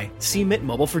apply. See Mint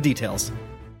Mobile for details.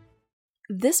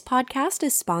 This podcast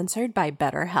is sponsored by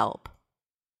BetterHelp.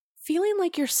 Feeling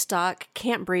like you're stuck,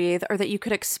 can't breathe, or that you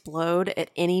could explode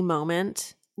at any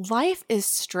moment? Life is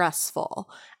stressful,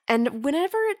 and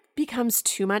whenever it becomes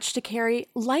too much to carry,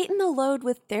 lighten the load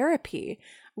with therapy.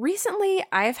 Recently,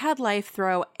 I've had life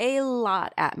throw a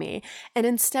lot at me, and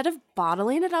instead of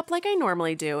bottling it up like I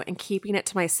normally do and keeping it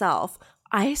to myself,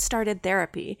 I started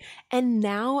therapy, and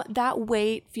now that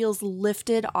weight feels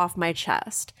lifted off my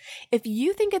chest. If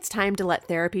you think it's time to let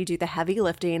therapy do the heavy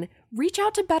lifting, reach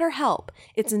out to BetterHelp.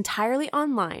 It's entirely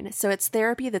online, so it's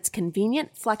therapy that's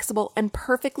convenient, flexible, and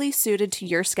perfectly suited to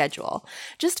your schedule.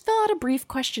 Just fill out a brief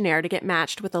questionnaire to get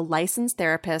matched with a licensed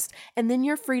therapist, and then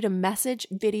you're free to message,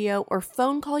 video, or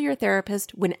phone call your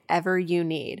therapist whenever you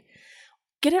need.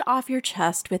 Get it off your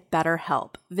chest with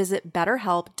BetterHelp. Visit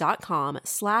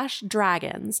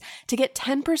betterhelp.com/dragons to get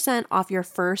 10% off your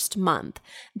first month.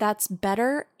 That's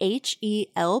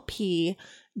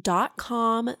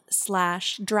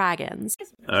betterhelp.com/dragons.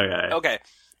 Okay.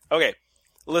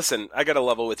 Listen, I gotta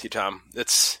level with you, Tom.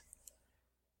 It's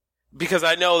because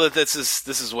I know that this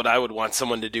is what I would want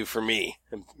someone to do for me.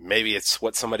 And maybe it's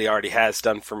what somebody already has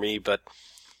done for me, but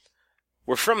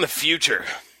we're from the future.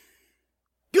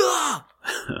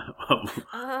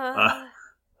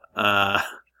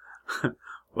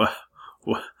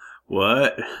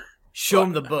 What? Show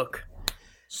him the book.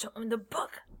 Show him the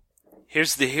book.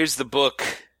 Here's the book.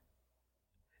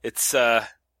 It's The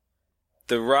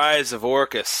Rise of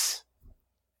Orcus.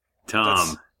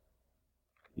 Tom,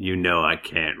 you know I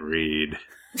can't read.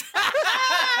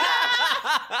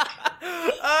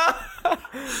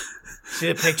 See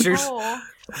the pictures? Oh.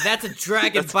 That's a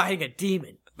dragon fighting a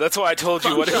demon. That's why I told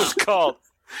you what it was called.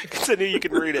 Because I knew you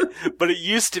could read it. But it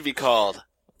used to be called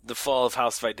The Fall of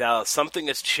House Vidalis. Something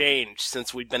has changed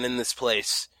since we've been in this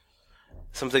place.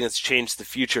 Something has changed the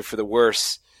future for the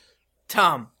worse.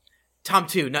 Tom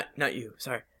too, not you,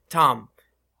 sorry. Tom,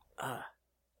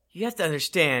 you have to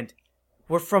understand,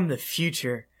 we're from the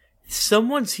future.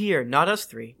 Someone's here, not us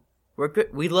three. We're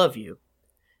good, we love you.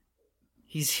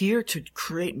 He's here to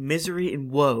create misery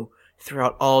and woe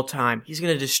throughout all time. He's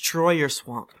gonna destroy your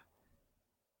swamp.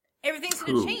 Everything's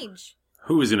gonna change.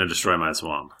 Who is gonna destroy my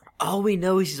swamp? All we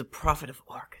know is he's a prophet of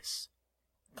Orcus.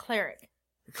 Cleric.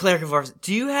 The cleric of Orcus.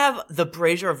 Do you have the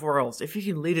brazier of worlds? If you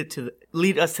can lead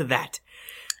us to that,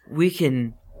 we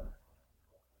can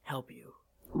help you.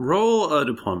 Roll a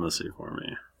diplomacy for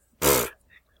me.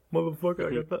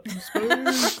 Motherfucker, I got that in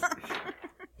space.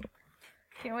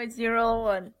 Can't wait to roll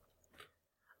one.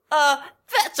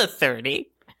 That's a 30.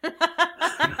 Oh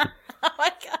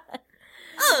my god.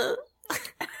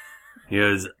 He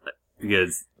goes,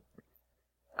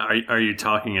 are you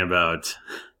talking about...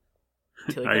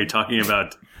 Are you talking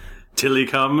about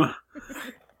Tillicum?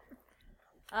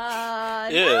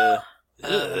 No.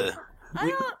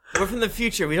 We're from the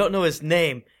future. We don't know his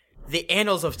name. The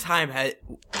annals of time have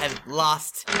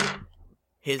lost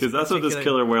Because that's what this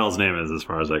killer whale's name is, as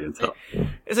far as I can tell.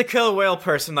 It's a killer whale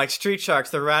person, like Street Sharks,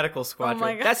 the Radical Squadron.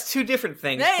 my God. That's two different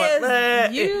things.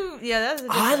 That is you. Yeah, that's.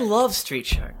 I love Street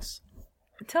Sharks.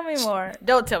 Tell me more.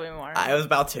 Don't tell me more. I was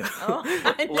about to.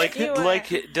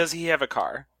 Does he have a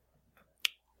car?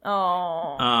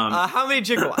 Oh. How many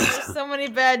gigawatts? There's so many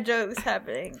bad jokes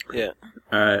happening. Yeah.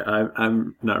 All right,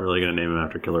 I'm not really going to name him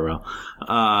after Killer Whale.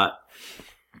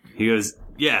 He goes,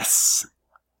 yes,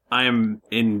 I am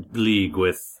in league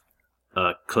with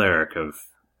a cleric of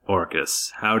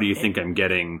Orcus. How do you think I'm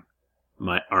getting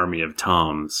my army of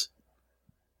Toms?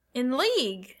 In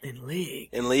league. In league.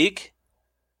 In league?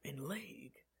 In league.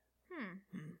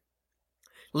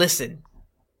 Listen.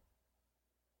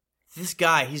 This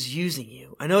guy, he's using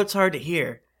you. I know it's hard to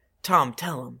hear. Tom,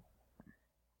 tell him.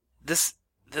 This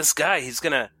guy, he's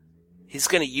gonna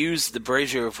use the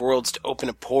Brazier of Worlds to open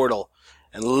a portal,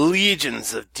 and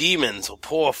legions of demons will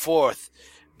pour forth,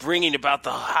 bringing about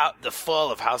the fall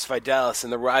of House Vidalis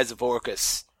and the rise of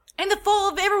Orcus. And the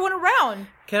fall of everyone around.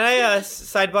 Can I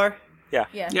sidebar? Yeah.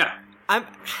 Yeah. I'm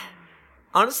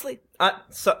honestly.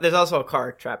 So there's also a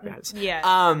car trap, guys.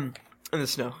 Yeah. In the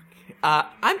snow.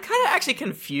 I'm kind of actually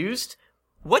confused.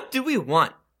 What do we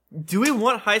want? Do we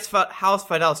want House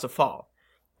Vidalis to fall,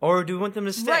 or do we want them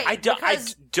to stay? Right. I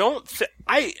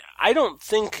don't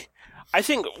think. I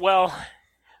think. Well,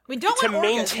 we don't to want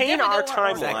Orcus. maintain our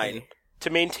timeline. Exactly. To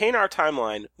maintain our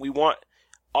timeline, we want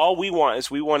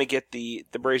to get the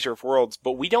Brazier of Worlds,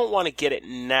 but we don't want to get it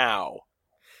now.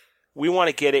 We want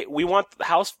to get it. We want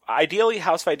ideally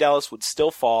House Vidalis would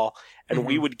still fall, and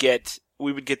we would get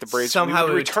the Brazier. Somehow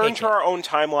we would return to our own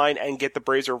timeline and get the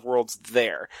Brazier of Worlds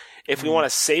there. If we want to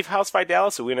save House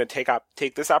Vidalis, so we're going to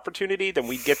take this opportunity, then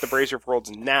we get the Brazier of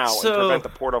Worlds now and prevent the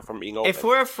portal from being open. If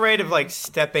we're afraid of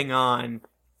stepping on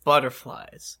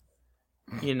butterflies,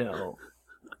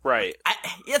 right?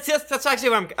 That's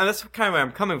actually that's kind of where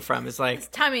I'm coming from. Is It's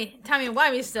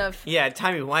timey-wimey stuff. Yeah,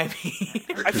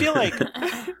 timey-wimey.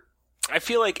 I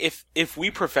feel like if we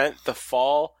prevent the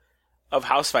fall of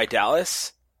House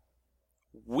Vidalis,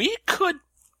 we could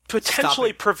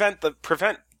potentially prevent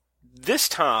this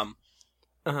Tom.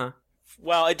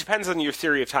 Well, it depends on your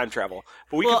theory of time travel,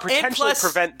 but we could potentially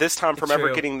prevent this Tom from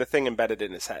ever getting the thing embedded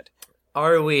in his head.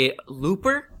 Are we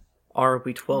Looper? Are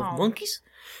we 12 Monkeys?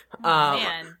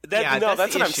 Man. That's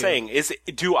what I'm saying. Is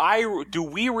do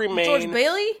we remain George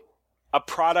Bailey? a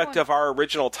product of our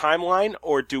original timeline,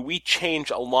 or do we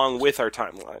change along with our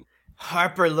timeline?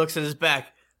 Harper looks at his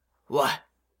back. What?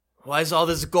 Why is all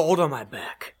this gold on my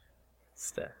back?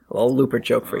 It's a little Looper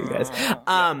joke for you guys.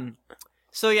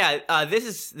 So yeah,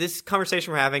 this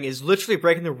conversation we're having is literally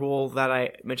breaking the rule that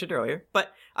I mentioned earlier.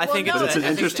 But I think it's an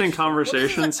interesting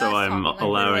conversation, so I'm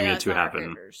allowing it to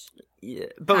happen. Yeah,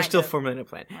 but we're still formulating a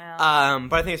plan.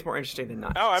 But I think it's more interesting than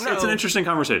not. It's an interesting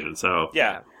conversation. So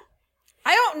yeah.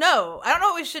 I don't know. I don't know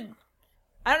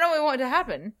what we want to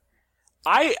happen.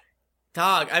 I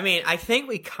think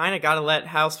we kind of got to let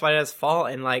House Vidalis fall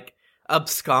and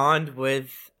abscond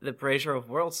with the Brazier of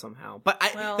Worlds somehow. But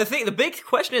the big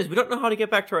question is we don't know how to get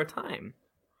back to our time.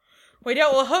 We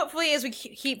don't. Well, hopefully, as we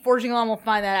keep forging along, we'll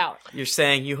find that out. You're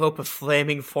saying you hope a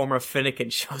flaming form of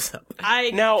Finnegan shows up.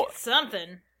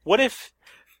 Something. What if?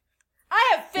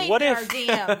 I have faith in our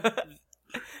DM.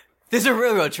 There's a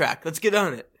railroad track. Let's get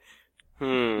on it.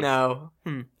 No.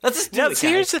 Let's just do it, see,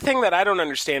 here's the thing that I don't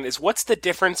understand is what's the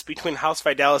difference between House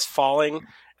Vidalis falling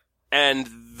and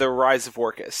the Rise of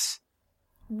Orcus?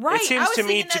 Right. It seems to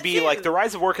me to be the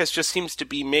Rise of Orcus just seems to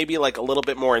be maybe a little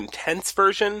bit more intense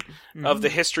version of the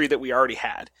history that we already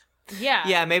had. Yeah.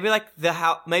 Yeah, maybe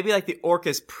the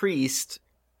Orcus priest,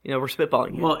 we're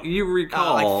spitballing here. Well, you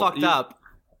recall fucked up.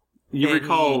 You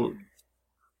recall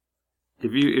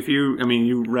If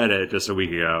you read it just a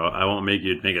week ago. I won't make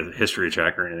you make a history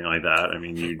check or anything like that. I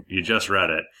mean, you just read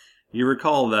it. You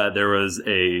recall that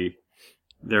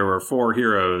there were 4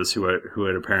 heroes who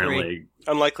had apparently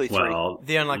unlikely 3. Well,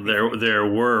 the unlikely there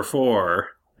were 4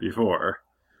 before.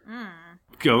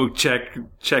 Go check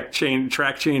track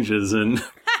changes in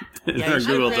our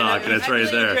Google Doc, and it's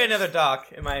right there. Create another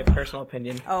doc, in my personal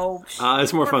opinion. Oh,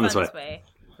 it's more fun this way.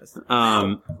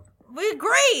 We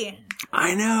agree.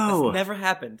 I know. That's never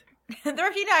happened.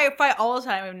 Dorothy and I fight all the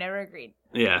time. We've never agreed.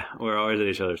 Yeah, we're always at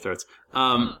each other's throats.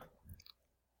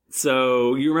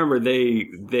 So you remember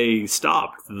they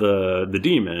stopped the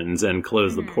demons and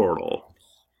closed the portal.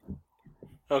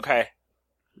 Okay.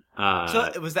 So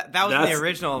it was that was in the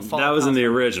original Fall That of was House in the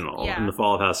Vidalis. original, in the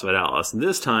Fall of House Vidalis.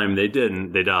 This time they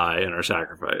didn't. They die and are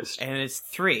sacrificed. And it's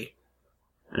 3.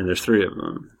 And there's 3 of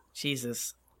them.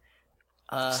 Jesus.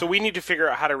 So we need to figure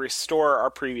out how to restore our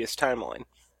previous timeline.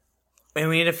 And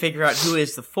we need to figure out who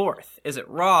is the fourth. Is it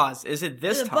Roz? Is it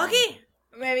this Is it time? Bucky?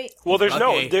 Maybe. Well, there's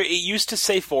Okay. it used to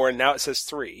say 4, and now it says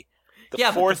 3. The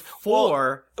fourth, fourth,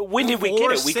 four. Well, when did we four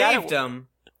get it? We got saved it. him.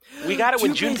 We got it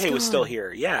when Junpei's Junpei was still gone.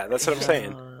 here. Yeah, that's what I'm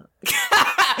saying.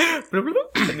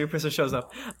 The new person shows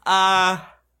up.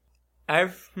 I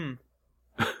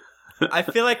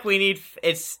feel like we need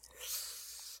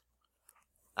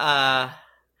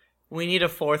we need a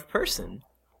fourth person.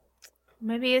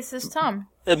 Maybe it's this Tom.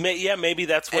 Maybe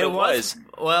that's what it was.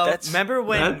 Well, remember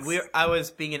when I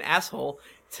was being an asshole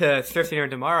to Thrifty Nerd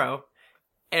tomorrow,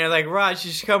 and they're like, "Raj,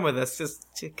 you should come with us just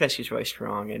because she's really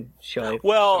strong and she'll."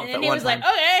 Well, And he was like,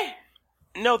 okay.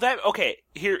 No,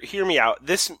 hear me out.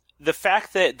 The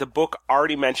fact that the book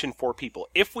already mentioned 4 people.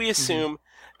 If we assume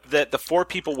that the 4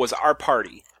 people was our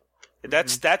party,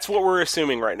 that's what we're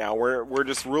assuming right now. We're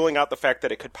just ruling out the fact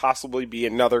that it could possibly be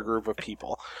another group of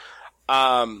people.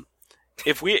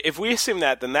 If we assume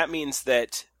that, then that means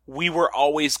that we were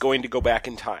always going to go back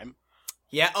in time.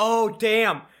 Yeah. Oh,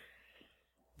 damn.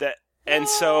 And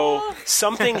so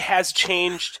something has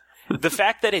changed. The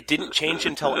fact that it didn't change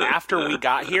until after we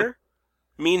got here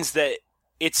means that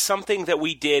it's something that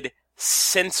we did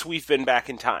since we've been back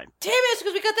in time. Damn it, it's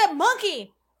because we got that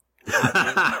monkey.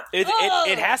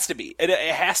 It has to be. It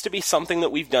has to be something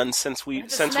that we've done since we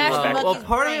went back. Well,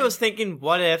 part of me was thinking,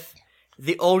 what if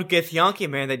the old Githyanki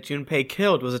man that Junpei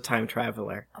killed was a time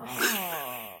traveler?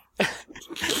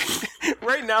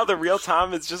 Right now, the real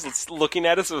Tom is just looking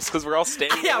at us because we're all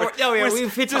standing there.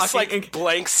 We've been just talking. like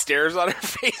blank stares on our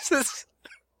faces.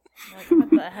 What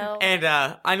the hell? And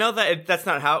I know that that's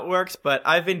not how it works, but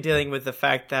I've been dealing with the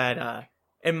fact that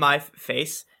in my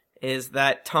face is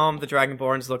that Tom the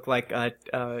Dragonborns look like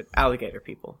alligator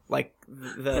people, like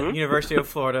the University of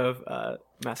Florida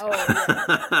mascot.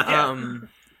 Oh, yeah.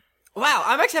 Wow,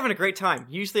 I'm actually having a great time.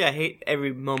 Usually I hate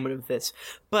every moment of this,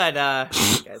 but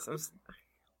guys,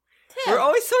 we're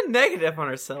always so negative on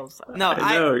ourselves. No,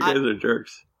 I know, you guys are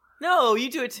jerks. No,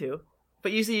 you do it too,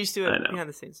 but usually you just do it behind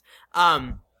the scenes.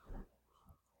 I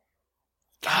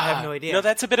have no idea. No,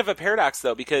 that's a bit of a paradox,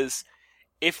 though, because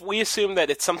if we assume that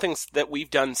it's something that we've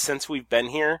done since we've been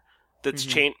here that's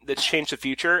changed the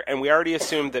future, and we already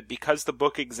assumed that because the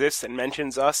book exists and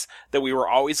mentions us, that we were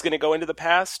always going to go into the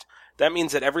past, that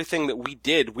means that everything that we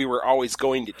did, we were always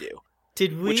going to do.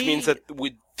 Which means that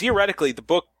theoretically, the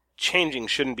book changing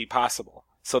shouldn't be possible.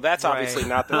 So that's obviously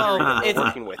not the theory that we're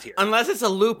working with here. Unless it's a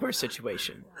Looper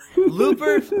situation.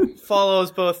 Looper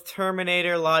follows both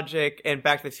Terminator logic and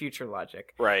Back to the Future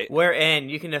logic. Right. Wherein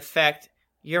you can affect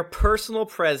your personal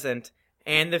present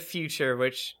and the future,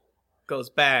 which goes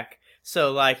back.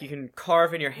 So, like, you can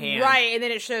carve in your hand. Right, and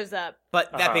then it shows up.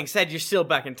 But that being said, you're still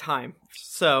back in time.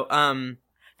 So, I feel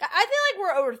like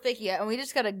we're overthinking it, and we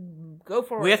just gotta go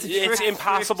for it. It's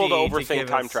impossible to overthink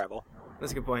time travel.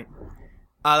 That's a good point.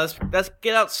 Let's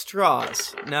get out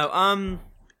straws. No, I'm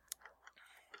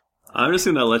just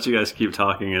gonna let you guys keep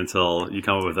talking until you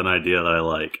come up with an idea that I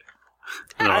like.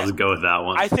 And I'll just go with that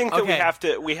one. I think that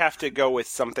we have to go with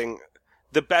something.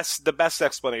 The best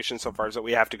explanation so far is that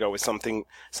we have to go with something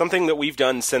that we've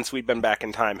done since we've been back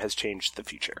in time has changed the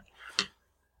future.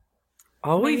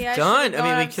 All we've done. I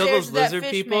mean, we killed those lizard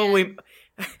people.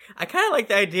 I kind of like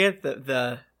the idea that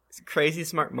the crazy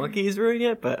smart monkey is ruining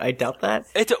it, but I doubt that.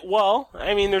 Well,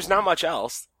 I mean, there's not much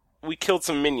else. We killed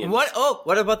some minions.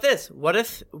 What about this? What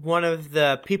if one of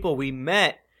the people we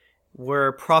met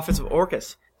were prophets of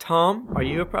Orcus? Tom, are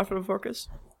you a prophet of Orcus?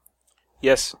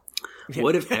 Yes.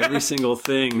 What if every single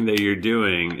thing that you're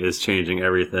doing is changing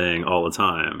everything all the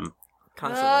time?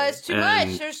 Oh, it's too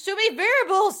much. There's too many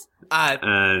variables.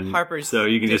 And Harper's so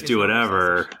you can just do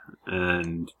whatever,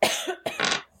 and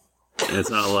it's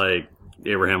not like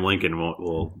Abraham Lincoln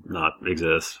will not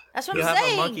exist. That's what I'm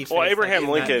saying. Well, Abraham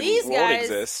Lincoln These won't guys-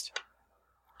 exist.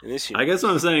 In this I guess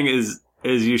what I'm saying is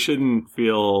you shouldn't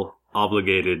feel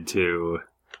obligated to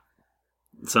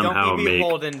somehow Don't be make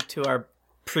beholden to our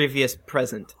previous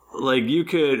present. like you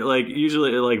could like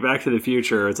usually like Back to the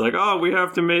Future. It's like, oh, we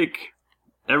have to make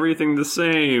everything the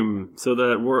same so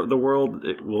that the world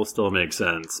it will still make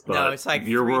sense. But No, it's like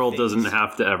your three world things. doesn't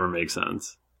have to ever make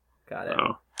sense. Got it.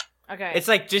 Oh. Okay. It's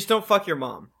like, just don't fuck your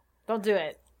mom. Don't do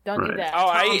it. Don't do Right. that.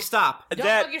 Oh, Stop. Don't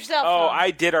fuck yourself. Oh, Tom.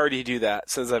 I did already do that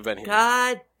since I've been here.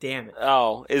 God damn it.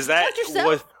 Oh, is that Fuck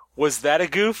yourself? was that a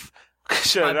goof?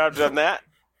 Should I not have done that?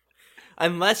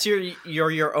 Unless you're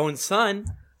your own son.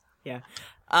 Yeah.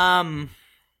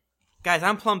 Guys,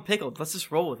 I'm plumb pickled. Let's just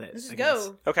roll with it. Let's just I guess.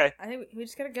 go. Okay. I think we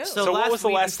just gotta go. So what was the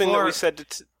week last thing that we before- said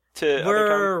to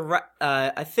other com-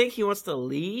 I think he wants to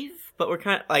leave, but we're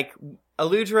kind of like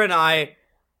Aludra and I.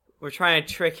 We're trying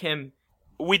to trick him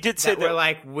We did say that we're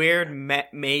like weird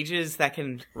mages that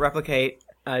can replicate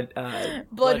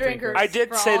blood drinkers. I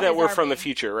did say that we're from the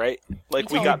future, right? Like,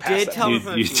 we got past that. Tell him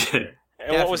from the future. Did.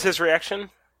 And what was his reaction?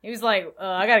 He was like,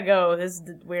 I gotta go. This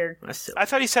is weird. I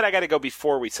thought he said I gotta go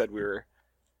before we said we were...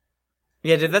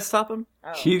 Yeah, did that stop him?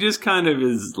 Oh. He just kind of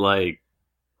is, like,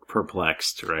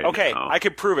 perplexed right Okay, now. I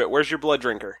could prove it. Where's your blood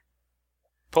drinker?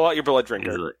 Pull out your blood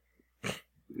drinker.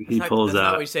 He pulls that's out...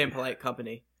 not what we say in polite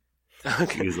company.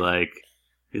 Okay. He's like,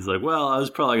 well, I was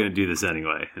probably going to do this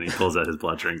anyway. And he pulls out his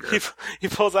blood drinker. He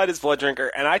pulls out his blood drinker,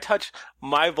 and I touch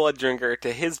my blood drinker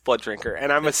to his blood drinker.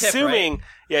 And I'm assuming... Tip,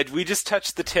 right? Yeah, we just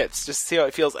touched the tips, just to see how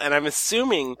it feels. And I'm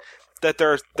assuming that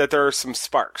there are some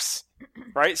sparks.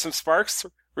 Right? Some sparks?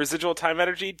 Residual time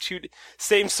energy?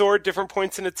 Same sword, different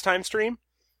points in its time stream?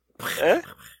 Eh?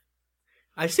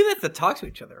 I assume that's to talk to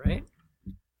each other, right?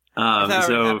 So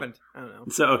happened. I don't know.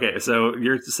 So okay, so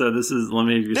this is, let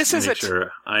me just make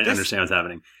sure I understand what's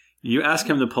happening. You ask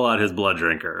him to pull out his blood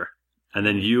drinker, and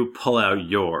then you pull out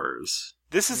yours.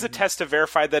 This is a test to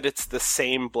verify that it's the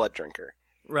same blood drinker.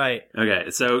 Right. Okay,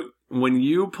 so when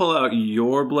you pull out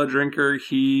your blood drinker,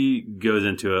 he goes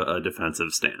into a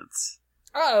defensive stance.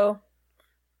 Uh-oh.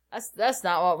 That's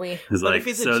not what we... He's like,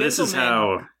 so this is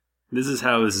how this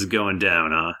is going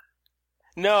down, huh?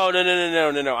 No.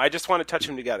 I just want to touch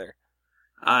them together.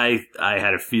 I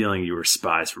had a feeling you were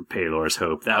spies from Paylor's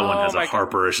Hope. That one has a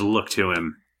Harperish look to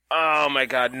him. Oh my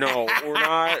god, no, we're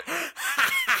not.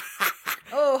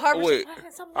 Oh, Harper. Wait,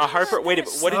 a Harper. Wait a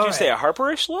minute. What did you say? A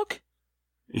Harperish look?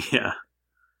 Yeah.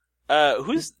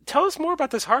 Tell us more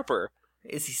about this Harper.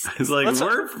 Is he? He's like,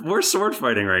 we're sword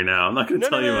fighting right now. I'm not going to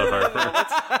tell you about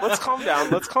Harper. Let's calm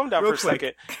down. Let's calm down for a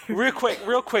second. Real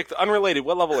quick. Unrelated.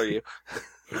 What level are you?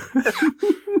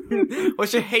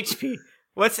 What's your HP?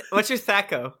 What's your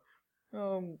Thaco?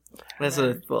 That's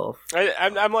a 12.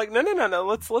 I'm like,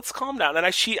 no. Let's calm down. And I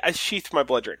sheath my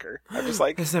blood drinker. I'm just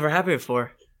like, this never happened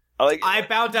before. I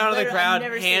bow down to the ground,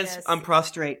 hands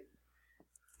prostrate.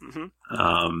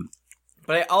 Mm-hmm.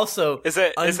 But I also is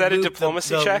that a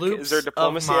diplomacy check? Is there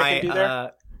diplomacy I can do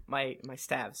there? My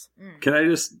staves. Can I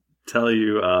just tell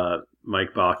you,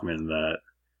 Mike Bachman, that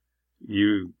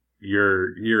you're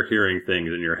hearing things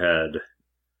in your head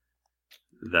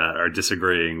that are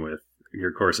disagreeing with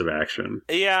your course of action.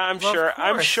 Yeah, I'm sure I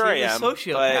am. He's a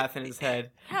sociopath in his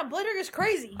head. Yeah, blood drinker's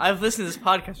crazy. I've listened to this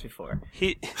podcast before.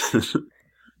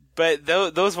 But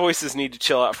those voices need to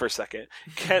chill out for a second.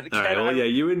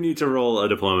 You would need to roll a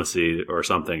diplomacy or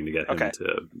something to get him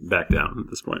to back down at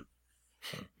this point.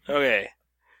 Okay.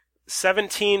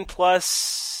 17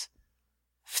 plus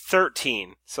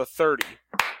 13, so 30.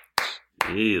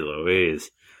 Gee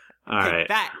Louise. All right.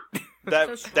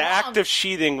 The act of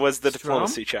sheathing was the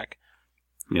diplomacy check.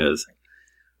 Yes.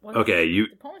 Okay,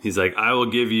 he's like, I will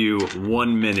give you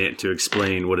 1 minute to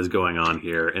explain what is going on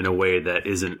here in a way that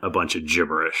isn't a bunch of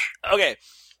gibberish. Okay.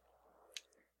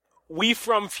 We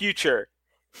from future.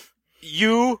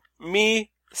 You,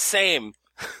 me, same.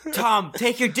 Tom,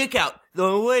 take your dick out. The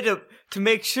only way to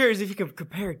make sure is if you can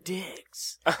compare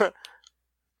dicks.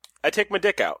 I take my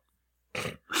dick out.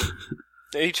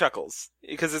 And he chuckles.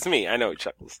 Because it's me. I know he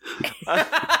chuckles.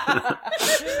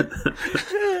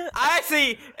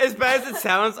 Actually, as bad as it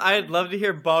sounds, I'd love to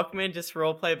hear Balkman just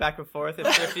roleplay back and forth. And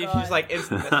Thrifty, she's like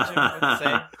instant messaging what to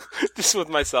say. Just with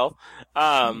myself.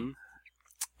 I'm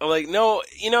like, no,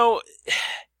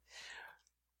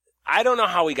 I don't know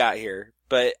how we got here,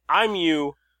 but I'm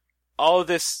you. All of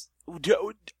this...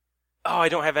 Oh, I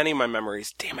don't have any of my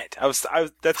memories. Damn it.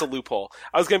 That's a loophole.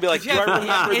 I was going to be like, do I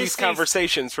remember these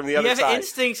conversations from the other side? You have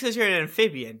instincts because you're an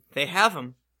amphibian. They have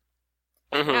them.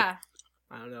 Mm-hmm. Yeah.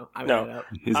 I don't know. No.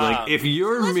 He's like, if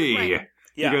you're me...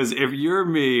 He goes, if you're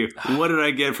me, what did I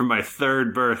get for my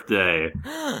 3rd birthday?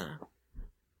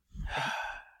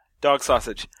 Dog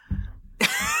sausage.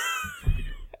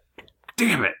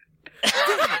 Damn it.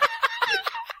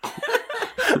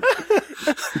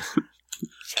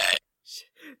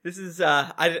 This is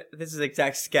this is the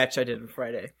exact sketch I did on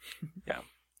Friday. Yeah.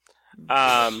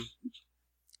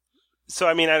 So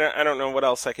I mean, I don't know what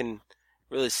else I can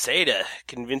really say to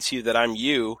convince you that I'm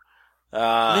you.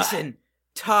 Listen,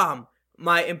 Tom,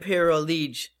 my Imperial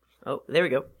Liege. Oh, there we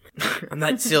go. I'm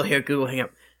not still here Googling up.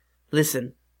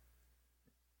 Listen,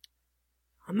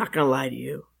 I'm not gonna lie to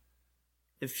you.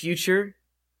 The future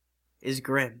is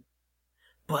grim,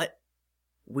 but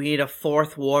we need a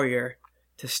 4th warrior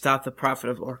to stop the Prophet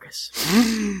of Orcus.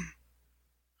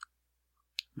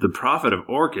 The Prophet of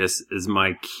Orcus is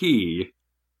my key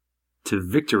to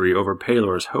victory over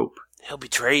Paylor's Hope. He'll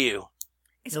betray you.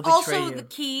 It's also the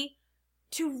key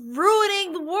to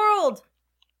ruining the world.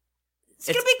 It's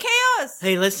gonna be chaos.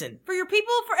 Hey, listen. For your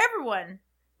people, for everyone.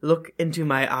 look into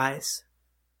my eyes.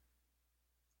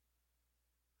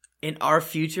 In our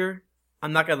future,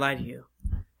 I'm not gonna lie to you,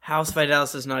 House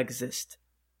Fidelis does not exist.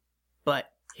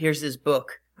 But here's this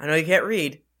book. I know you can't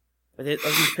read, but of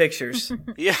these pictures.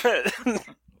 Yeah.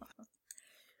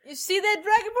 You see that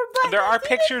Dragonborn button? There are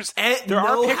pictures. There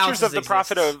are pictures of the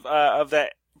prophet of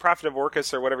that prophet of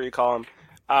Orcus or whatever you call him,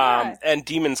 and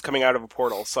demons coming out of a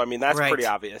portal. So I mean, that's pretty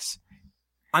obvious.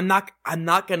 I'm not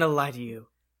gonna lie to you.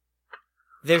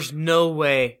 There's no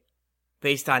way,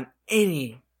 based on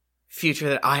any future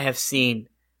that I have seen,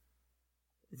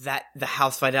 that the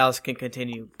House Fidelis can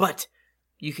continue. But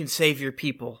you can save your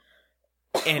people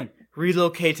and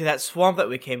relocate to that swamp that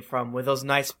we came from, with those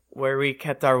where we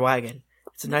kept our wagon.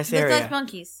 It's a nice area. Nice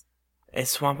monkeys. A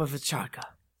swamp of Achaka.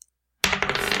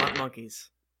 Swamp monkeys.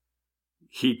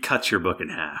 He cuts your book in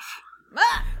half.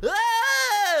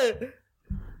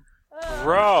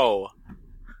 Bro.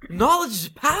 Knowledge is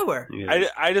power.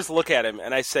 I just look at him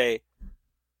and I say,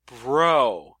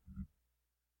 bro.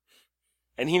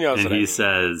 And he knows what I mean.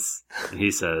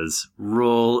 He says,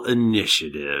 roll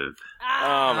initiative.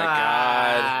 Oh my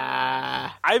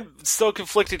god. I'm still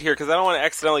conflicted here because I don't want to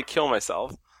accidentally kill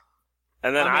myself.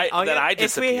 And then I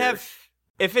disappear.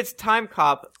 If it's time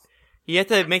cop, you have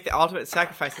to make the ultimate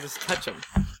sacrifice and just touch him.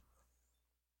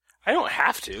 I don't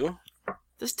have to.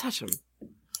 Just touch him.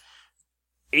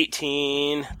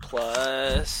 18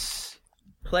 plus...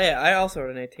 Play it. I also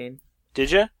wrote an 18.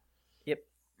 Did you? Yep.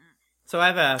 So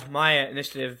I have my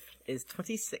initiative is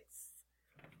 26.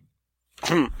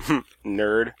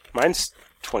 Nerd. Mine's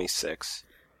 26.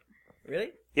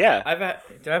 Really? Yeah.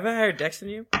 Do I have a higher dex than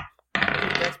you?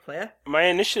 Dex player? My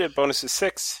initiative bonus is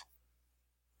 6.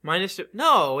 My initiative...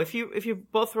 No, if you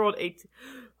both rolled 8...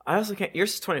 I also can't...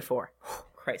 Yours is 24.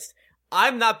 Christ.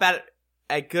 I'm not bad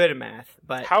at good at math,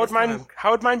 but... How would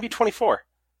mine be 24?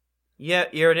 Yeah,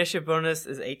 your initiative bonus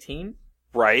is 18.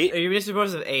 Right. Your initiative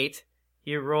bonus is 8.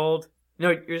 You rolled... No,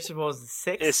 your initiative bonus is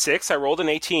 6. It's 6. I rolled an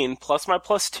 18 plus my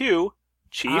plus 2.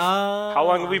 Chief, how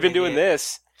long have we been doing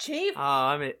this? Chief?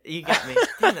 Oh, you got me.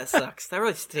 Damn, that sucks. That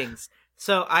really stings.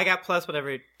 So I got plus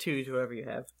whatever 2 to whatever you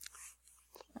have.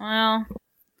 Well,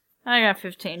 I got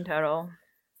 15 total.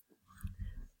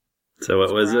 So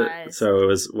what was it? So it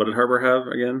was, what did Harper have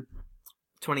again?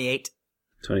 28.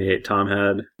 28. Tom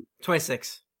had?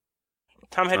 26.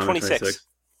 Tom had 26.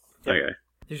 Okay.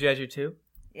 Did you add your 2?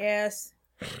 Yes.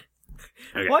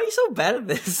 Okay. Why are you so bad at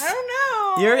this? I don't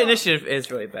know. Your initiative is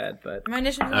really bad, but... My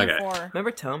initiative is like 4.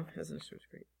 Remember Tom? His initiative was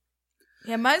great.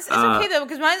 Yeah, mine's it's okay though,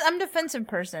 because I'm a defensive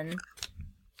person.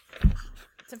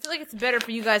 So I feel like it's better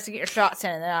for you guys to get your shots in,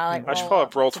 and then I should pull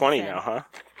up roll 20 now, huh?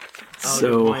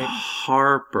 So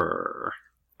Harper.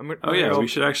 We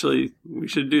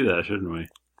should do that, shouldn't we?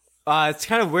 It's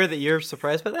kind of weird that you're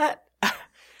surprised by that.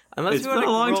 It's been a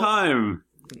long time.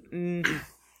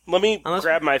 Let me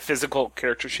grab my physical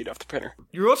character sheet off the printer.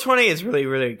 Your roll 20 is really,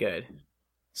 really good.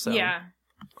 So yeah.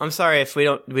 I'm sorry if we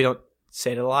don't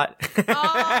say it a lot. Oh my god,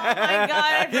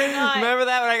 I forgot. Remember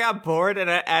that when I got bored and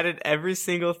I added every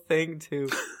single thing to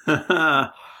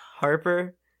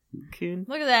Harper Kuhn?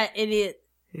 Look at that idiot.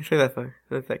 Look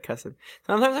at that cussing.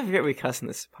 Sometimes I forget we cuss in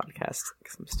this podcast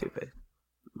because I'm stupid.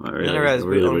 I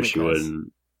really wish you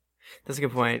wouldn't. That's a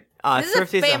good point. This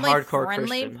Thrifty's is a hardcore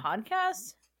family-friendly Christian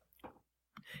podcast?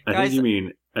 I think you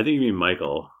mean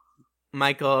Michael.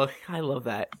 Michael, I love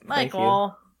that.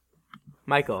 Michael.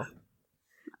 Michael.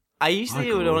 I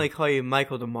usually would only call you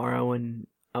Michael tomorrow when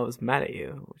I was mad at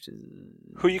you, which is...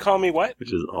 Who you call me what?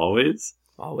 Which is always?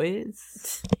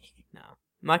 Always? No.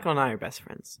 Michael and I are best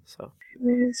friends, so...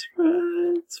 Best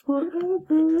friends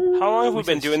forever. How long have we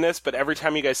been doing this, but every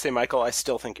time you guys say Michael, I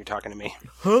still think you're talking to me?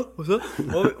 Huh? What's up?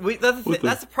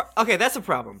 That's a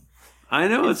problem. I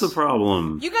know it's a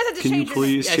problem. You guys have to Can change you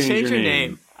please change your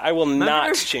name? I will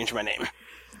not change my name.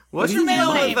 What's the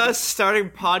deal with us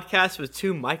starting podcasts with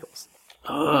 2 Michaels?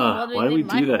 Why do we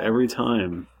do that every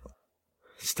time?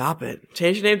 Stop it.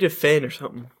 Change your name to Finn or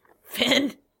something.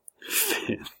 Finn?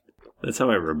 Finn. That's how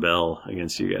I rebel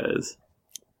against you guys.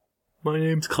 My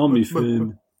name's... Call me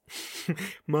Finn.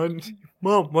 Mom,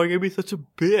 why are you gonna be such a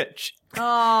bitch?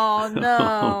 Oh,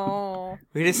 no.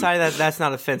 We decided that's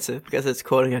not offensive because it's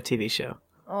quoting a TV show.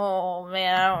 Oh,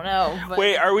 man, I don't know. But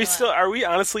wait, are we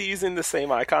honestly using the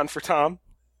same icon for Tom?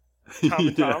 Tom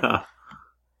and Tom? Yeah.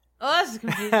 Oh, this is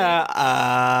confusing.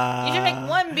 You should make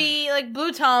one be like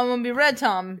Blue Tom, one be Red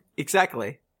Tom.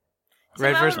 Exactly. So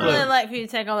Red I versus would blue. really like for you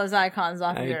to take all those icons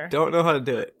off here. I don't know how to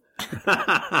do it.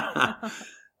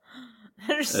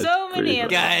 There's so many of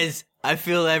them. Guys, I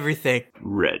feel everything.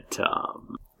 Red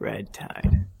Tom. Red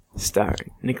Tide. Starring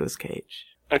Nicolas Cage.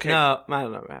 Okay. No, I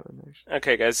don't know what happened there.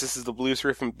 Okay, guys, this is the Blues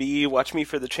Riff and B. Watch me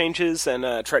for the changes and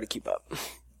try to keep up.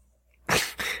 I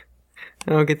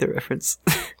don't get the reference.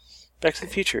 Back to the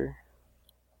Future.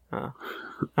 Oh,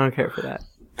 I don't care for that.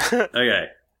 Okay.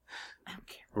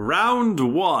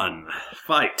 Round 1.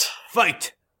 Fight.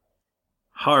 Fight!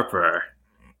 Harper.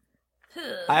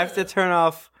 I have to turn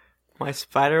off my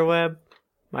spider web,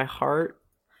 my heart,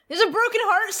 There's a broken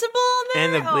heart symbol on there?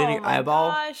 and the bleeding Oh my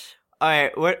eyeball. gosh.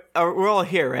 Alright, we're all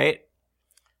here, right?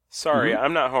 Sorry,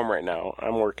 I'm not home right now.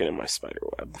 I'm working in my spider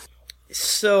web.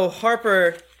 So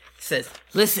Harper says,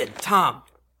 "Listen, Tom.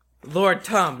 Lord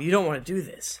Tom, you don't want to do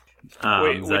this."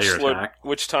 Wait, Is that your attack?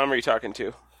 which Tom are you talking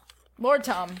to? Lord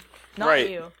Tom, not Right.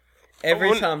 you. Every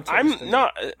Oh, time I'm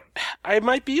not. I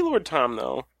might be Lord Tom,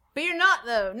 though. But you're not,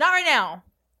 though. Not right now.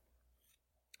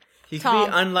 You Tom.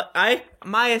 could be unlucky.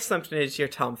 My assumption is you're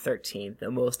Tom 13, the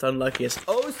most unluckiest.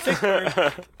 Oh, sick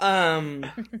word.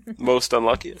 Most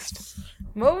unluckiest.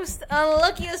 Most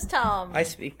unluckiest Tom. I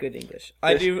speak good English.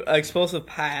 I do explosive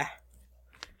pie.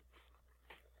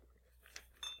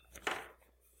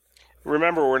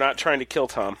 Remember, we're not trying to kill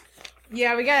Tom.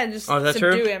 Yeah, we gotta just Oh, is that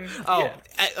subdue true? him. Oh,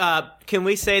 can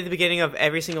we say at the beginning of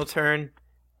every single turn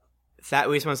that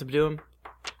we just want to subdue him?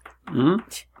 Mm-hmm.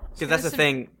 Because that's the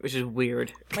thing, which is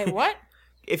weird. Wait, what?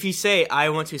 If you say, I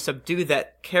want to subdue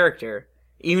that character,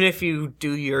 even if you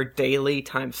do your daily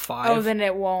times 5. Oh, then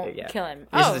it won't kill him. You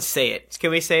just have Oh, to say it. Can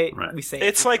we say it? Right. We say it.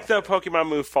 It's like the Pokemon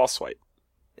move False Swipe.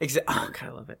 Oh, God, I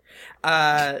love it.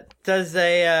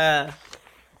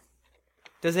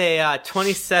 Does a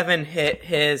 27 hit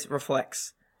his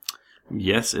reflex?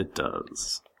 Yes, it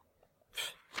does.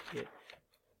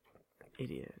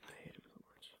 Idiot. I hate him so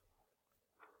much.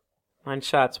 9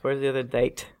 shots. Where's the other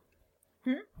date?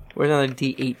 Where's the other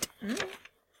D8?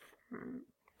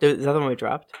 Is that the one we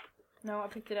dropped? no, I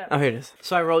picked it up. Oh, here it is.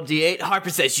 So I rolled D8. Harper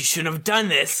says, you shouldn't have done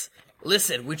this.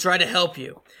 Listen, we tried to help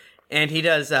you. And he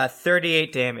does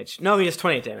 38 damage. No, he does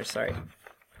 28 damage, sorry.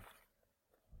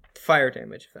 Fire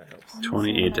damage, if that helps.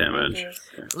 28 damage.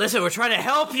 Listen, we're trying to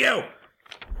help you!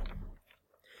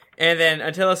 And then,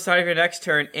 until the start of your next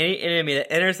turn, any enemy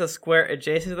that enters the square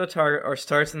adjacent to the target or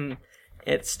starts in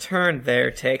its turn there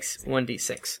takes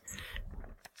 1d6.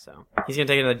 So, he's gonna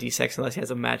take another d6 unless he has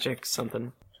a magic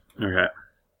something. Okay.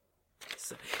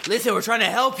 So, listen, we're trying to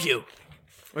help you!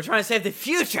 We're trying to save the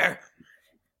future!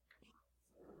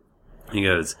 He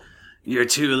goes, "You're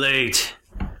too late.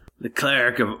 The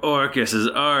cleric of Orcus is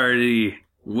already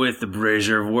with the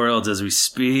Brazier of Worlds as we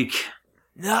speak.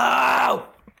 No!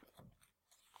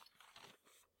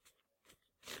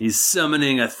 He's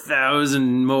summoning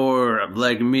 1,000 more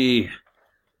like me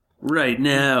right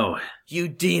now." You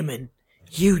demon,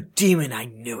 I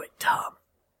knew it, Tom.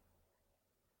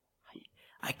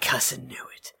 I cussin' knew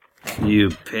it. You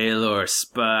Palor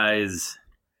spies.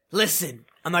 Listen,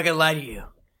 I'm not gonna lie to you.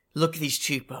 Look at these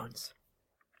cheekbones.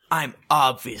 I'm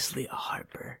obviously a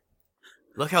Harper.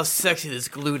 Look how sexy this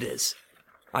glute is.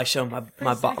 I show my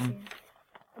bottom.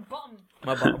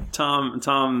 My bottom.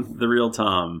 Tom, the real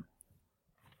Tom.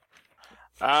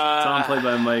 Tom played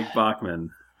by Mike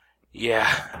Bachman.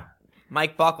 Yeah.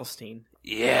 Mike Bockelstein.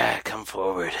 Yeah, come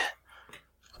forward.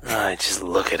 Just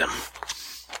look at him.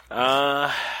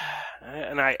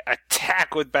 And I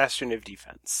attack with Bastion of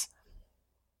Defense.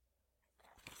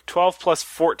 12 plus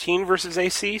 14 versus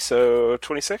AC, so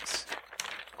 26.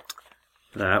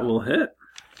 That will hit.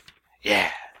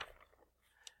 Yeah.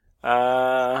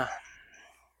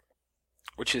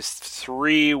 Which is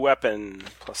 3 weapon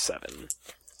plus 7.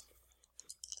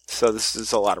 So this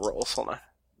is a lot of rolls. Hold on.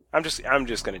 I'm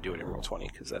just gonna do it in roll 20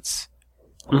 because that's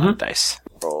a lot of dice.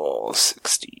 Roll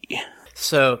 60.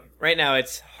 So right now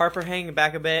it's Harper hanging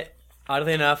back a bit.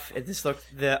 Oddly enough,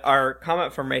 our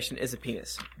combat formation is a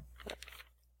penis.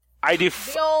 I do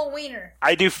The old wiener.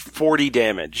 I do 40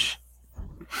 damage.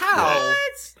 How?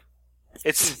 What?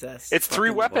 It's 3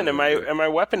 weapon and my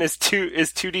weapon is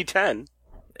 2d10.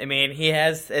 I mean,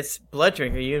 it's Blood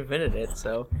Drinker. You invented it,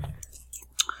 so.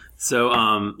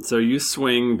 So you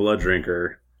swing Blood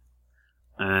Drinker,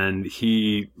 and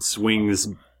he swings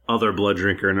other Blood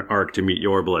Drinker in an arc to meet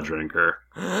your Blood Drinker.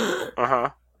 Uh-huh.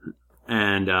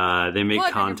 And they make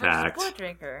Blood Drinker contact. versus Blood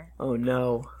Drinker. Oh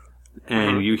no.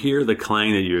 And you hear the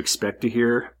clang that you expect to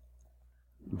hear,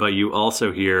 but you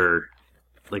also hear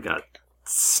like a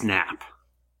snap.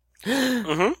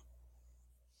 Mm-hmm.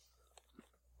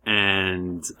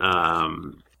 And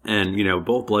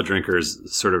both blood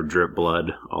drinkers sort of drip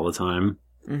blood all the time.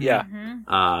 Yeah.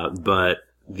 But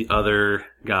the other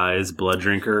guy's blood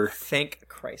drinker, Thank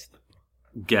Christ,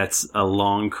 gets a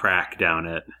long crack down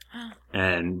it,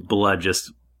 and blood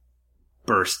just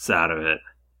bursts out of it.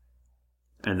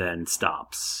 and then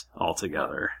stops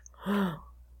altogether.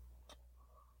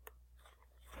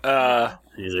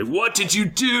 He's like, "What did you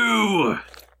do?"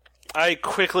 I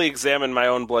quickly examine my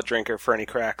own blood drinker for any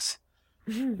cracks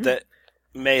that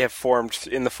may have formed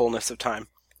in the fullness of time.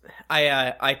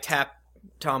 I tap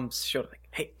Tom's shoulder, like,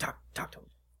 "Hey, talk to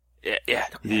him."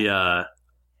 Yeah.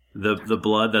 The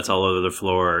blood that's all over the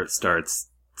floor starts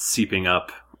seeping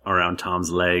up around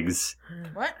Tom's legs.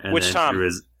 What? And Which then Tom? through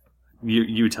his,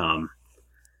 you, Tom.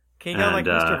 Can you go like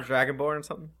And, Mr. Dragonborn or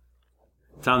something?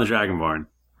 Tom the Dragonborn.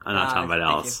 Not Tom Thank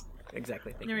Vidalis. you.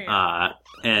 Exactly. Thank There you. we go.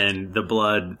 And the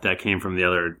blood that came from the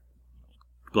other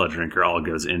blood drinker all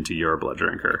goes into your blood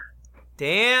drinker.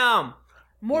 Damn!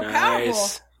 More Nice.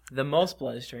 powerful. The most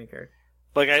blood drinker.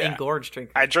 Like Engorged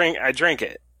drinker. I drink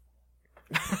it.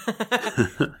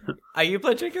 Are you a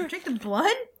blood drinker? Drink the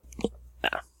blood? No.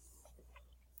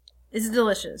 It's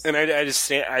delicious. And I just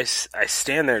stand. I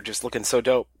stand there just looking so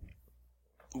dope,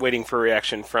 waiting for a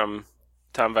reaction from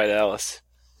Tom Vidalis.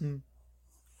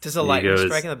 Does a lightning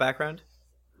strike in the background?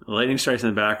 Lightning strikes in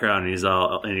the background,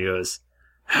 and he goes,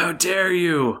 "How dare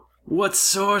you? What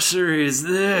sorcery is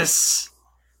this?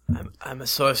 I'm a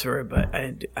sorcerer, but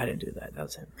I didn't do that. That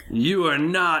was him. You are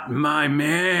not my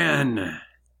man."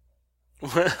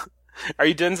 Are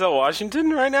you Denzel Washington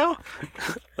right now?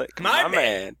 Like my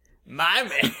man. My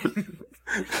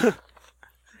man.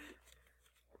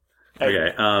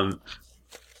 Okay.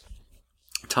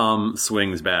 Tom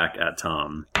swings back at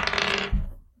Tom.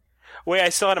 Wait, I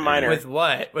still had a minor. With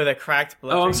what? With a cracked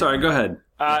blood Oh, I'm drinker? sorry. Go ahead.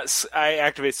 I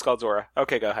activate Scald's Aura.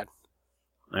 Okay, go ahead.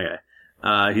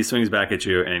 Okay. He swings back at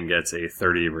you and gets a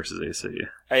 30 versus AC.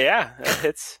 Yeah, that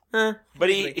hits. But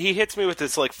he hits me with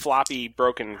this like floppy,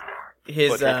 broken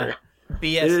His blood drinker.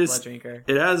 BS blood drinker.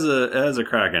 It has a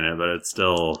crack in it, but it's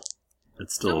still a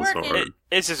sword.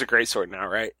 It's just a great sword now,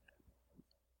 right?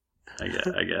 I guess.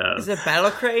 Is it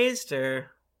battle crazed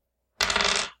or?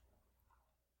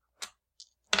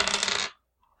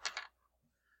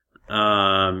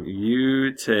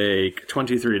 You take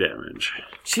 23 damage.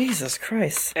 Jesus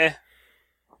Christ.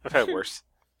 I've had worse.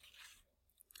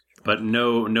 But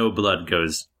no blood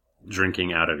goes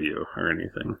drinking out of you or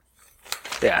anything.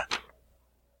 Yeah.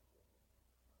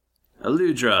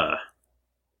 Aludra.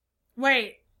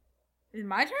 Wait. Is it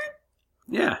my turn?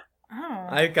 Yeah. Oh.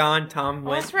 I've gone. Tom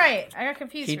Oh, went. that's right. I got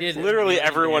confused. He for a did. second. Literally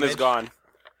everyone is gone.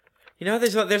 You know,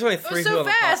 there's only three. so who have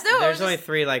fast. No, there's it was only just-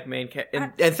 three like main characters,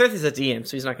 and Thirth is a DM,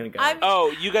 so he's not going to go.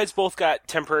 Oh, you guys both got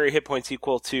temporary hit points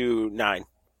equal to 9.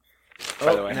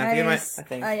 By the way. now give me my- Nice. I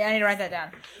think. Yeah, I need to write that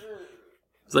down.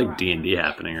 It's like D&D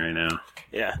happening right now.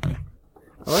 Yeah.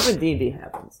 I love when D&D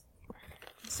happens.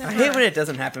 I hate when it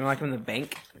doesn't happen, like when the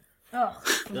bank. Oh,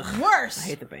 worse. I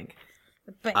hate the bank.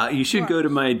 The bank. You should go to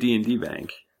my D&D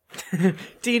bank.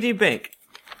 D&D bank.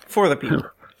 For the people.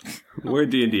 Where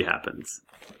D&D happens.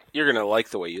 You're going to like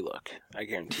the way you look. I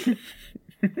guarantee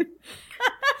it.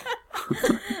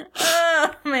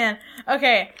 Oh, man.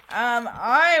 Okay.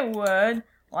 I would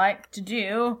like to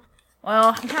do. Well,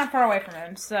 I'm kind of far away from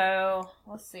him, so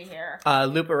let's see here.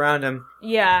 Loop around him.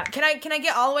 Yeah. Can I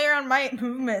get all the way around? My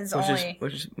movement is only.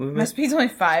 Which is My movement? speed's only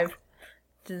 5.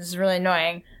 This is really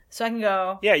annoying. So I can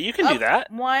go. Yeah, you can do up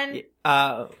that. One.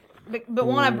 Uh, But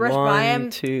when I brush by him,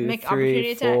 2, make 3,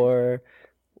 opportunity attack. 4.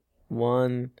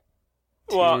 1.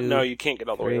 Well, 2, no, you can't get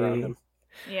all the way around 3. him.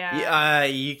 Yeah.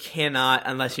 You cannot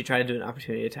unless you try to do an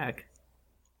opportunity attack.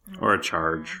 Or a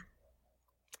charge.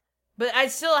 But I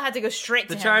still had to go straight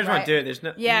to The him. charge won't right? do it. There's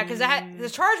no. Yeah, because the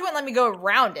charge wouldn't let me go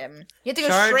around him. You have to go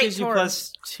Charge straight gives you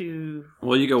towards. +2.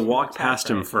 Well, you go walk past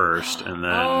him first, and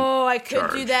then Oh, I could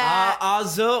charge. do that.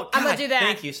 Zo, I'm gonna God, do that.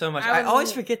 Thank you so much. I I would always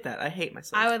l- forget that. I hate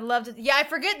myself. I would love to. Yeah, I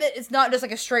forget that it's not just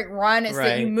like a straight run. It's that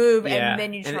Right. you move Yeah. and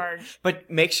then you And charge. But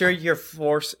make sure you're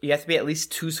forced. You have to be at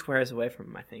least 2 squares away from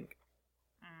him, I think.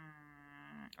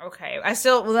 Okay, I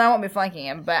won't be flanking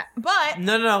him, but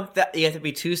No. That you have to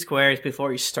be 2 squares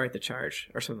before you start the charge,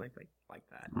 or something like that.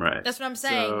 Right. that's what I'm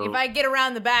saying. So- If I get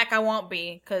around the back, I won't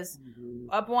be because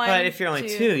up one. But if you're only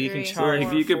 2, you can three, charge.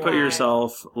 If you could put four,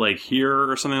 yourself like here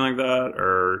or something like that,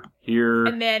 or here,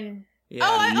 and then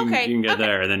Yeah. you can get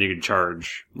there, and then you can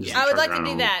charge. Just I would charge like to around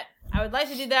do him. that. I would like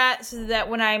to do that so that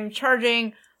when I'm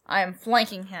charging, I am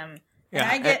flanking him. And Yeah,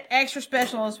 I get extra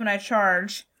specials when I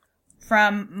charge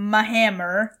from my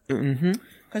hammer. Mm-hmm.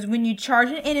 Because when you charge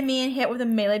an enemy and hit with a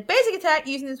melee basic attack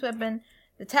using this weapon,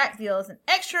 the attack deals an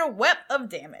extra wep of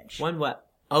damage. 1 wep.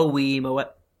 Oh, we mo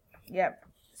wep. Yep.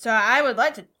 So I would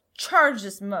like to charge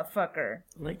this motherfucker.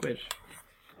 Language.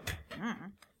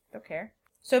 Don't care.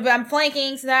 So, but I'm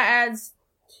flanking, so that adds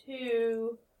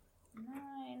 2,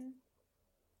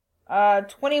 9,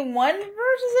 21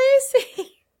 versus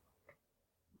AC.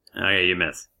 Okay, you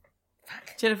miss.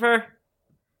 Jennifer,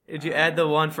 did you add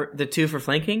the 2 for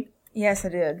flanking? Yes, I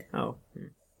did. Oh.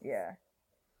 Yeah.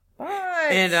 But...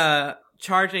 And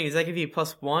charging, does that give you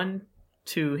 +1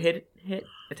 to hit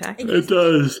attack? It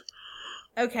does.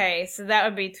 Okay, so that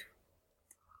would be...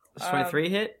 Does 23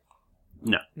 hit?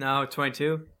 No. No,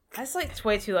 22? That's like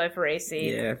way too low for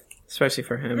AC. Yeah, especially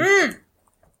for him.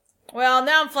 Well,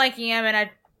 now I'm flanking him and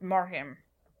I mark him.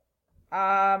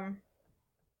 I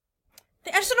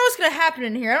just don't know what's going to happen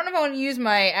in here. I don't know if I want to use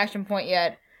my action point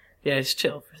yet. Yeah, just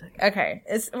chill for a second. Okay,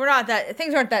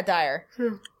 things aren't that dire.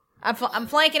 I'm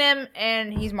flanking him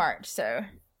and he's marked, so...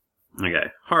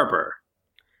 Okay, Harper.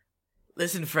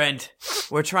 Listen, friend,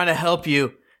 we're trying to help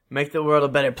you make the world a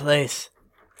better place.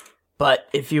 But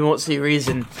if you won't see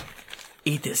reason,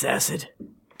 eat this acid.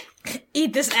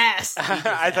 Eat this ass.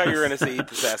 I thought you were going to say eat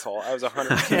this asshole. I was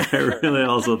 100%. I really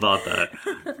also thought that.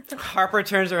 Harper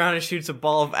turns around and shoots a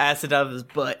ball of acid out of his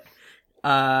butt.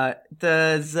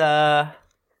 Does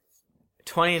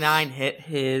 29 hit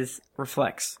his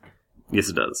reflex? Yes,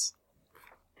 it does.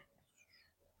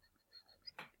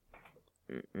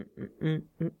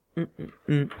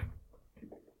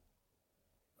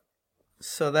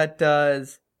 So that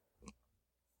does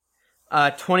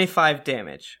 25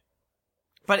 damage.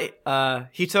 But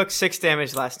he took 6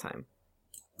 damage last time.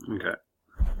 Okay.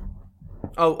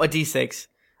 Oh, a d6.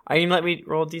 Are you gonna let me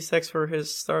roll a d6 for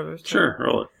his start? Sure,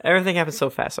 roll it. Everything happened so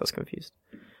fast, I was confused.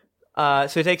 So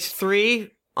he takes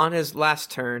 3 on his last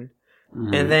turn,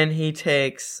 and then he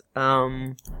takes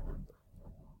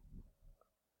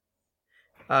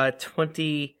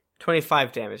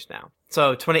 25 damage now.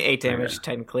 So 28 damage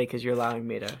technically, because you're allowing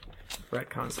me to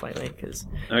retcon slightly. Because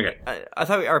okay, I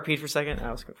thought we RP'd for a second.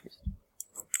 I was confused.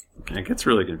 It gets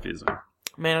really confusing.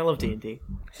 Man, I love D&D.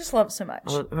 I just love it so much.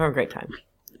 We're having a great time.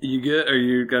 Are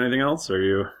you got anything else? Or are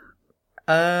you?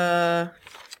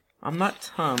 I'm not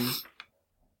Tom.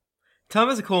 Tom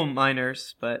is a cool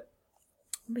miners, but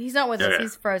he's not with us.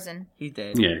 He's frozen. He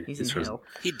did. Yeah, he's in hell.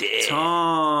 He did.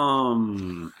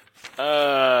 Tom.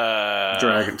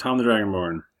 Tom the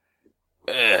Dragonborn.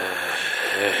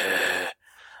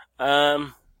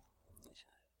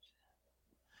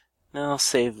 No, I'll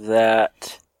save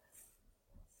that.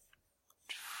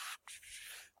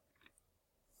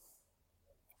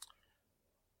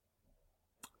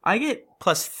 I get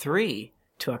 +3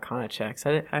 to Arcana checks.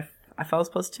 I thought it was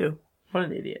 +2. What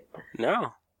an idiot.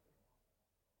 No.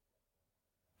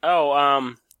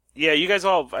 Oh, yeah, you guys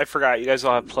all, I forgot, you guys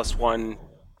all have +1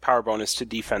 power bonus to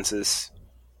defenses.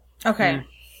 Okay.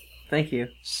 Thank you.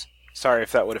 Sorry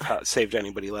if that would have saved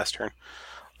anybody last turn.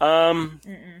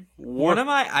 One of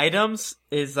my items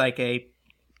is like a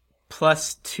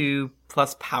 +2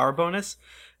 plus power bonus,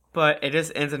 but it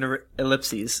just ends in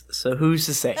ellipses, so who's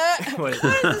to say? What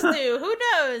does this do? Who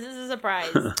knows? This is a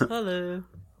surprise. Hello.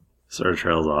 Sort of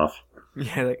trails off.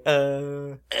 Yeah, like,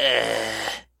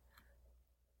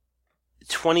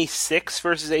 26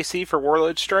 versus AC for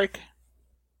Warlord Strike?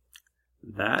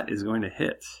 That is going to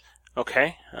hit.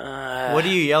 Okay. What do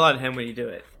you yell at him when you do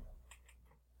it?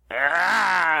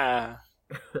 Ah!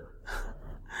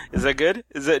 Is that good?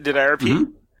 Did I repeat?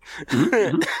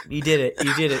 You did it.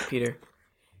 You did it, Peter.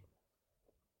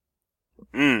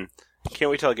 Can't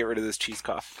wait till I get rid of this cheese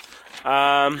cough.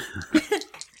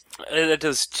 That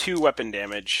does 2 weapon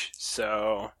damage,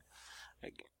 so...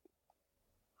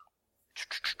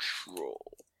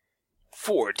 Roll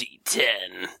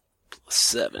 4d10 plus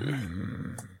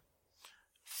 7.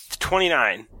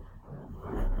 29.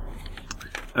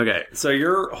 Okay, so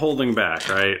you're holding back,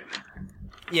 right?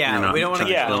 Yeah, we don't want to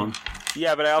get kill him.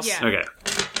 Yeah, but I also Okay.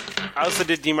 I also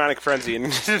did Demonic Frenzy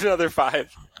and did another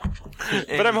 5.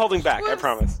 But I'm holding back, I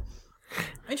promise.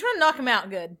 I'm trying to knock him out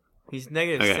good. He's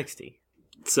negative Okay. 60.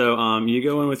 So you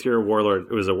go in with your Warlord.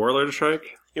 It was a Warlord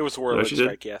strike? It was Warlord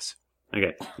Strike, yes.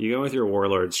 Okay, you go with your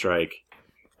Warlord strike,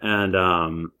 and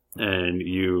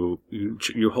you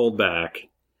hold back,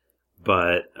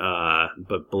 but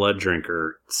Blood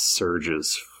Drinker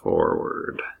surges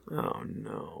forward. Oh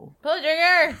no! Blood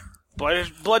Drinker!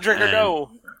 Blood Drinker,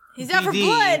 no! He's out for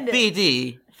blood!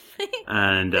 BD!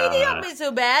 And BD don't be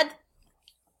so bad.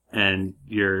 And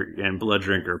Blood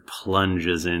Drinker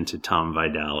plunges into Tom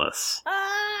Vidalis.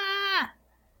 Ah!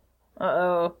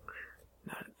 Uh-oh.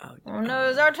 Oh no,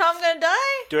 is our Tom gonna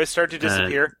die? Do I start to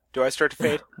disappear? Do I start to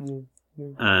fade?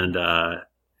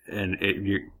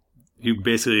 You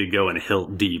basically go in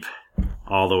hilt deep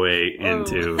all the way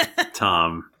into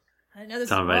Tom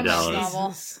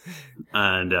Vidalis.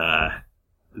 And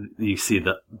you see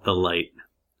the light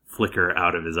flicker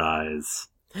out of his eyes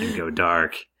and go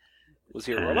dark. Was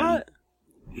he a robot?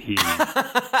 He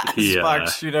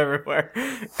Sparks shoot everywhere.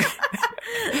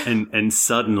 and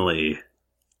suddenly,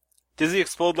 Does he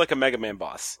explode like a Mega Man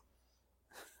boss?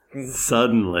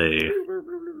 Suddenly,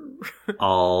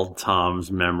 all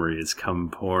Tom's memories come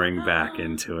pouring back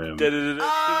into him.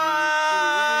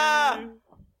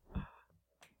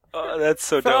 Oh, that's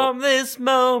so dope. From this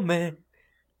moment.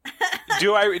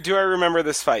 Do I remember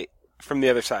this fight from the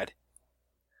other side?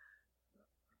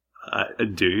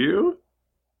 Do you?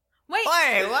 Wait,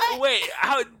 what? Wait,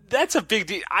 how? That's a big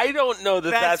deal. I don't know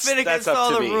that's been against up all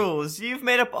to the me. rules. You've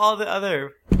made up all the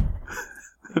other.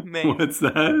 What's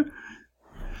that?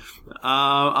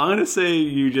 I'm gonna say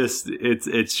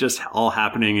it's just all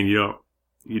happening, and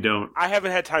you don't. I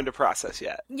haven't had time to process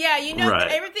yet. Yeah, you know Right.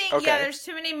 everything. Okay. Yeah, there's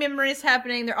too many memories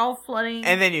happening. They're all flooding.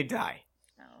 And then you die.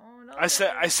 I say,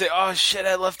 oh shit,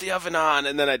 I left the oven on,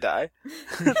 and then I die.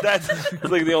 That's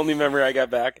like the only memory I got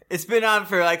back. It's been on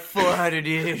for like 400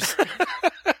 years.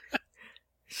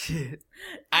 Shit.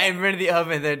 I invented the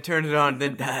oven, then turned it on,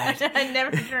 then died. I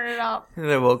never turn it off. And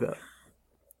then I woke up.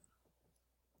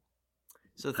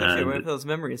 So thanks And- for for those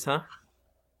memories, huh?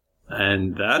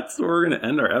 And that's where we're gonna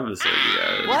end our episode, you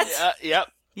guys. What? Yep.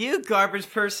 You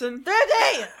garbage person.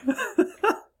 30!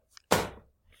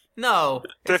 No.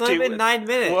 It's only been 9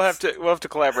 minutes. We'll have to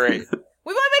collaborate.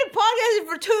 We've only been podcasting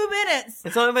for 2 minutes.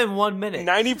 It's only been 1 minute.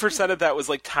 90% of that was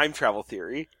like time travel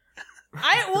theory.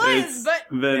 I was, but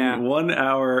Been 1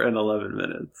 hour and 11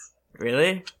 minutes.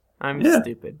 Really? I'm Yeah.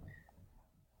 stupid.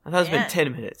 I thought it's been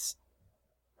 10 minutes.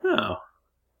 Oh.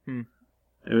 Hmm.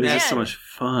 It was just so Yeah. much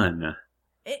fun.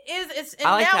 it is. It's and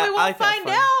I like now that- we I won't like that find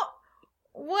fun. out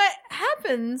what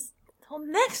happens till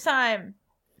next time.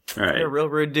 All right. You're a real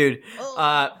rude dude.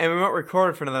 And we won't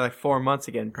record for another like 4 months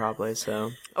again, probably.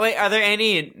 So, oh, wait, are there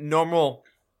any normal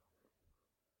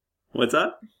What's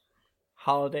up?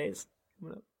 holidays?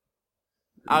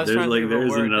 I was There's trying to think of a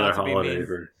there's word another not to be holiday mean.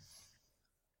 for.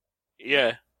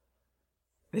 Yeah.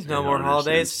 There's no I more don't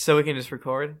holidays, understand. so we can just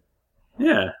record.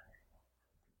 Yeah.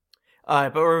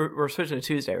 But we're switching to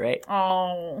Tuesday, right?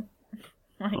 Oh,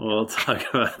 We'll talk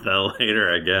about that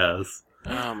later, I guess.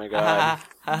 Oh my god.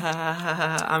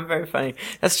 I'm very funny.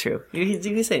 That's true. You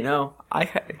can say no.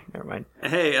 Never mind.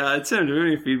 Hey, Tim, do we have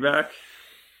any feedback?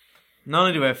 Not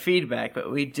only do we have feedback, but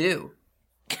we do.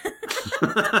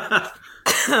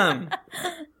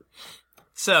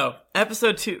 So,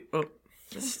 episode 2. Oh,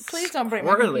 please don't break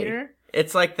my squirrely. computer.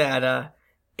 It's like that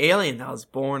alien that was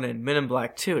born in Men in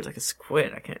Black 2. It's like a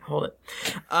squid. I can't hold it.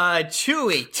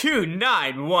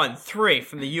 Chewy2913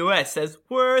 from the US says,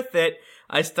 worth it.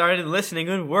 I started listening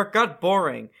when work got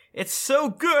boring. It's so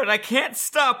good I can't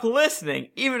stop listening,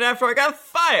 even after I got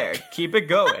fired. Keep it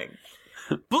going.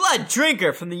 Blood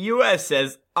Drinker from the US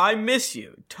says, I miss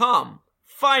you. Tom,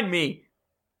 find me.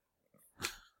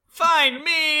 Find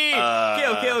me!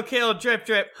 Kill, kill, kill, drip,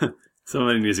 drip.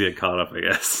 Somebody needs to get caught up, I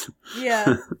guess.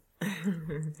 Yeah.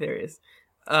 There he is.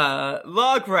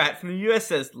 Lograt from the US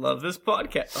says, love this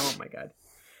podcast. Oh my god.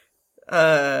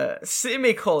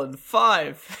 Semicolon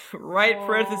 5, right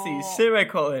parentheses,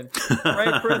 semicolon,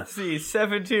 right parentheses,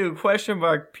 72, question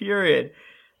mark, period,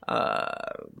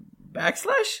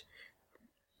 backslash,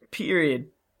 period,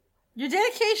 Your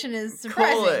dedication is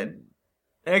surprising. colon,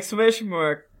 exclamation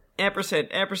mark,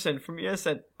 ampersand from US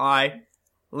said, I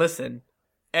listen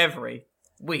every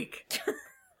week.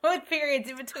 With periods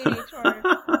in between each word.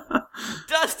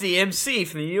 Dusty MC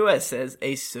from the US says,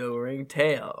 a soaring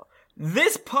tale.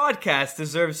 This podcast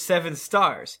deserves 7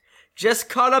 stars. Just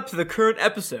caught up to the current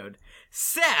episode.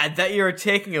 Sad that you are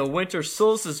taking a winter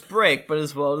solstice break, but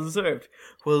is well deserved.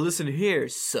 Well, listen here,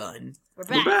 son. We're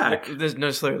back. We're back. There's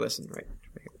no slower listen, right?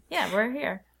 Yeah, we're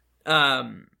here.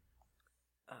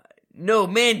 No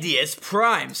Mandius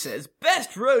Prime says,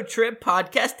 best road trip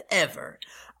podcast ever.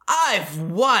 I've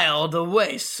whiled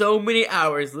away so many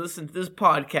hours listening to this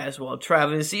podcast while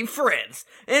traveling to see friends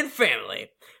and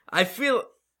family. I feel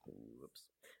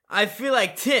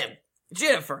like Tim,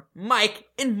 Jennifer, Mike,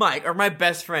 and Mike are my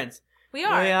best friends. We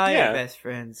are. We are Yeah. your best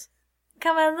friends.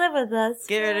 Come and live with us.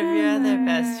 Get rid of your other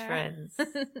best friends.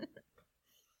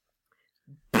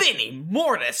 Benny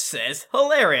Mortis says,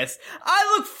 hilarious.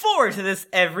 I look forward to this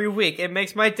every week. It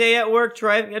makes my day at work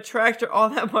driving a tractor all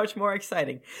that much more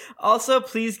exciting. Also,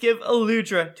 please give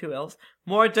Aludra, 2 L's,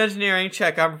 more dungeoneering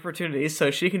check opportunities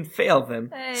so she can fail them.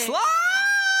 Hey. Slide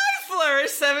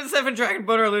Flourish, 7-7 Dragon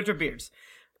Boner Aludra beers.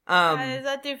 Guys,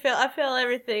 I feel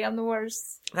everything. I'm the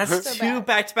worst. That's So 2 bad.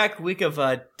 back-to-back week of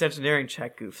dungeoneering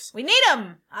check goofs. We need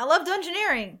them. I love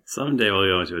dungeoneering. Someday we'll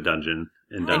go into a dungeon.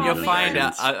 In And Dungeons you'll and find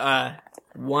Dragons.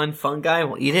 one fun guy, and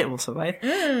we'll eat it, and we'll survive.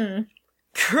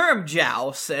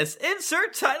 Kermjow says,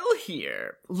 insert title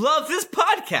here. Love this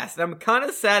podcast. And I'm kind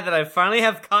of sad that I finally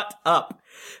have caught up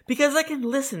because I can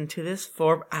listen to this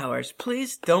for hours.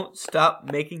 Please don't stop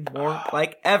making more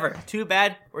like ever. Too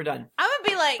bad. We're done. I'm gonna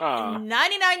be like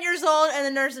 99 years old in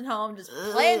the nursing home just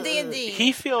playing D&D.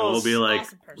 He feels... We'll be like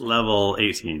level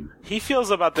 18. He feels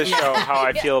about this show how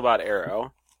I feel about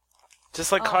Arrow.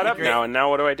 Just like caught up now, and now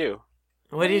what do I do?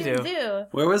 What do you do?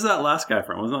 Where was that last guy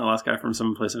from? Wasn't that last guy from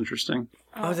someplace interesting?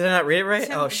 Oh, did I not read it right?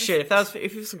 Oh, shit. If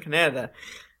he was from Canada.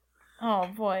 Oh,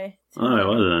 boy. Oh, it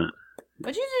wasn't.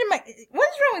 What you did in my... What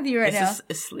is wrong with you right now? It's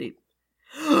asleep.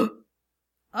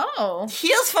 Oh.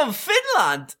 He's from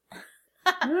Finland.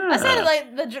 I sounded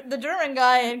like the German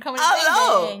guy in Coming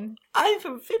Hello. Bang Bang. I'm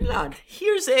from Finland.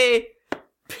 Here's a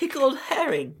pickled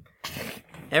herring.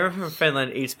 Everyone from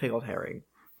Finland eats pickled herring.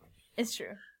 It's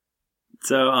true.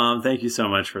 So, thank you so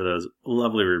much for those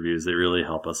lovely reviews. They really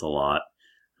help us a lot.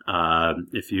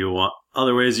 If you want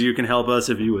other ways you can help us,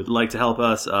 if you would like to help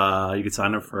us, you can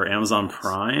sign up for Amazon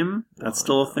Prime. That's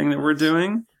still a thing that we're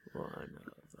doing.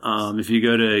 If you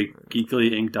go to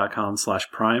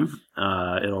geeklyinc.com/prime,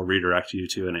 it'll redirect you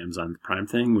to an Amazon Prime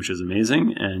thing, which is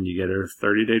amazing. And you get a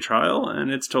 30-day trial, and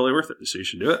it's totally worth it. So you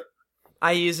should do it.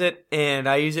 I use it, and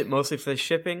I use it mostly for the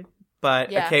shipping.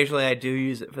 But occasionally I do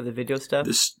use it for the video stuff.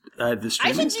 The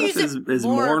streaming stuff is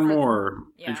more and more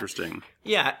interesting.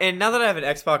 Yeah, and now that I have an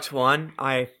Xbox One,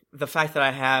 the fact that I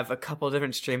have a couple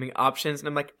different streaming options, and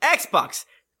I'm like, Xbox,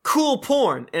 cool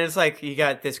porn. And it's like, you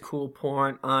got this cool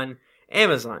porn on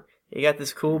Amazon. You got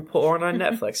this cool porn on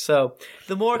Netflix. So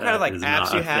the more kind of like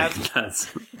apps you have.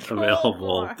 That's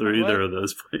available through either of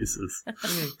those places.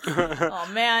 Oh,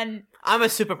 man. I'm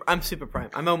Super Prime.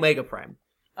 I'm Omega Prime.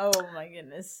 Oh my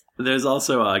goodness. There's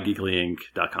also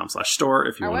geeklyinc.com/store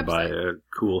if you want to buy a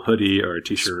cool hoodie or a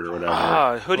t-shirt or whatever.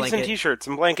 Hoodies and t-shirts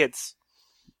and blankets.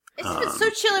 It's been so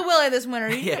chilly willy this winter.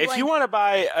 If you want to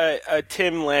buy a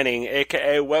Tim Lanning,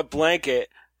 aka Wet Blanket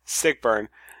stick burn,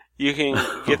 you can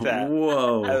get that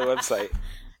Whoa. at the website.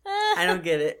 I don't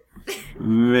get it.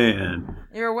 Man.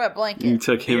 You're a wet blanket. You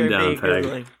took him down,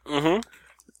 Peg. Mm-hmm.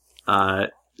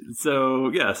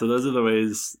 So those are the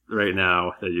ways right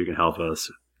now that you can help us.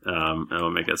 And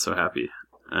it'll make us so happy.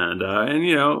 And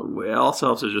you know, it also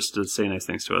helps us just to say nice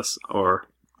things to us, or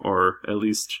at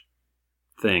least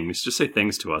things. Just say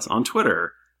things to us on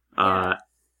Twitter, at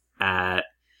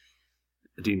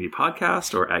D&D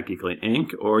Podcast or at Geekly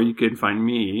Inc. Or you can find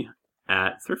me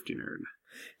at Thrifty Nerd.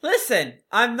 Listen,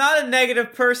 I'm not a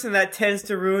negative person that tends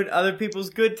to ruin other people's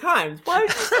good times. Why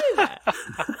would you say that?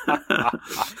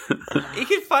 You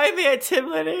can find me at Tim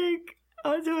Inc.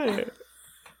 on Twitter.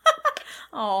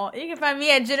 Oh, you can find me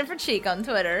at Jennifer Cheek on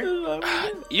Twitter.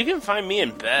 You can find me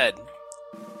in bed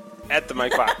at the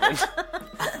Mike Bachman.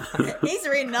 He's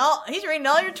reading all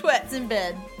your twits in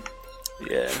bed.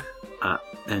 Yeah.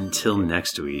 Until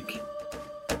next week,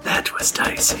 that was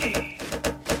dicey.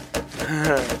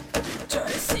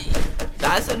 Dicey.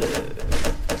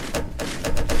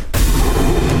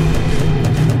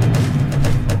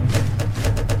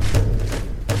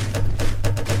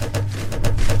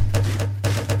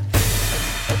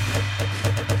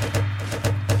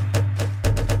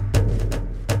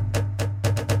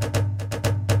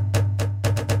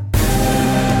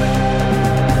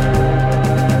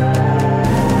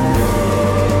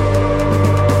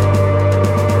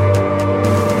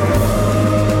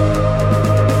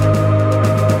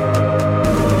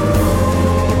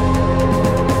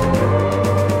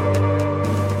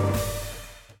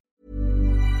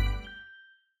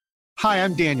 Hi,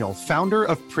 I'm Daniel, founder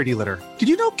of Pretty Litter. Did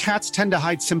you know cats tend to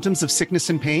hide symptoms of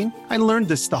sickness and pain? I learned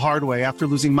this the hard way after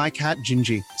losing my cat,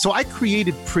 Gingy. So I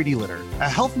created Pretty Litter, a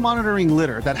health monitoring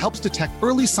litter that helps detect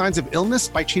early signs of illness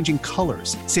by changing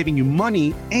colors, saving you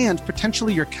money and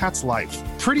potentially your cat's life.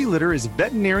 Pretty Litter is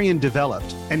veterinarian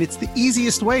developed, and it's the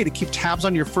easiest way to keep tabs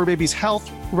on your fur baby's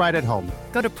health right at home.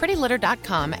 Go to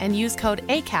prettylitter.com and use code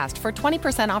ACAST for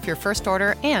 20% off your first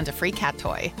order and a free cat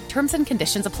toy. Terms and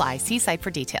conditions apply. See site for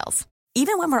details.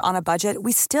 Even when we're on a budget,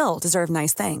 we still deserve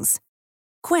nice things.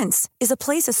 Quince is a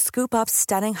place to scoop up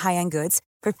stunning high-end goods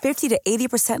for 50 to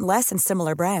 80% less than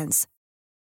similar brands.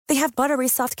 They have buttery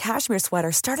soft cashmere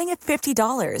sweaters starting at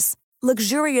 $50,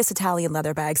 luxurious Italian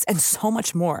leather bags, and so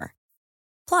much more.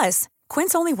 Plus,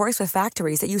 Quince only works with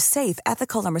factories that use safe,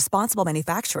 ethical, and responsible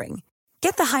manufacturing.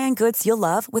 Get the high-end goods you'll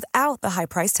love without the high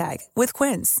price tag with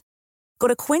Quince. Go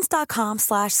to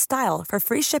quince.com/style for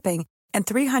free shipping and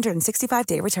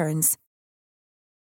 365-day returns.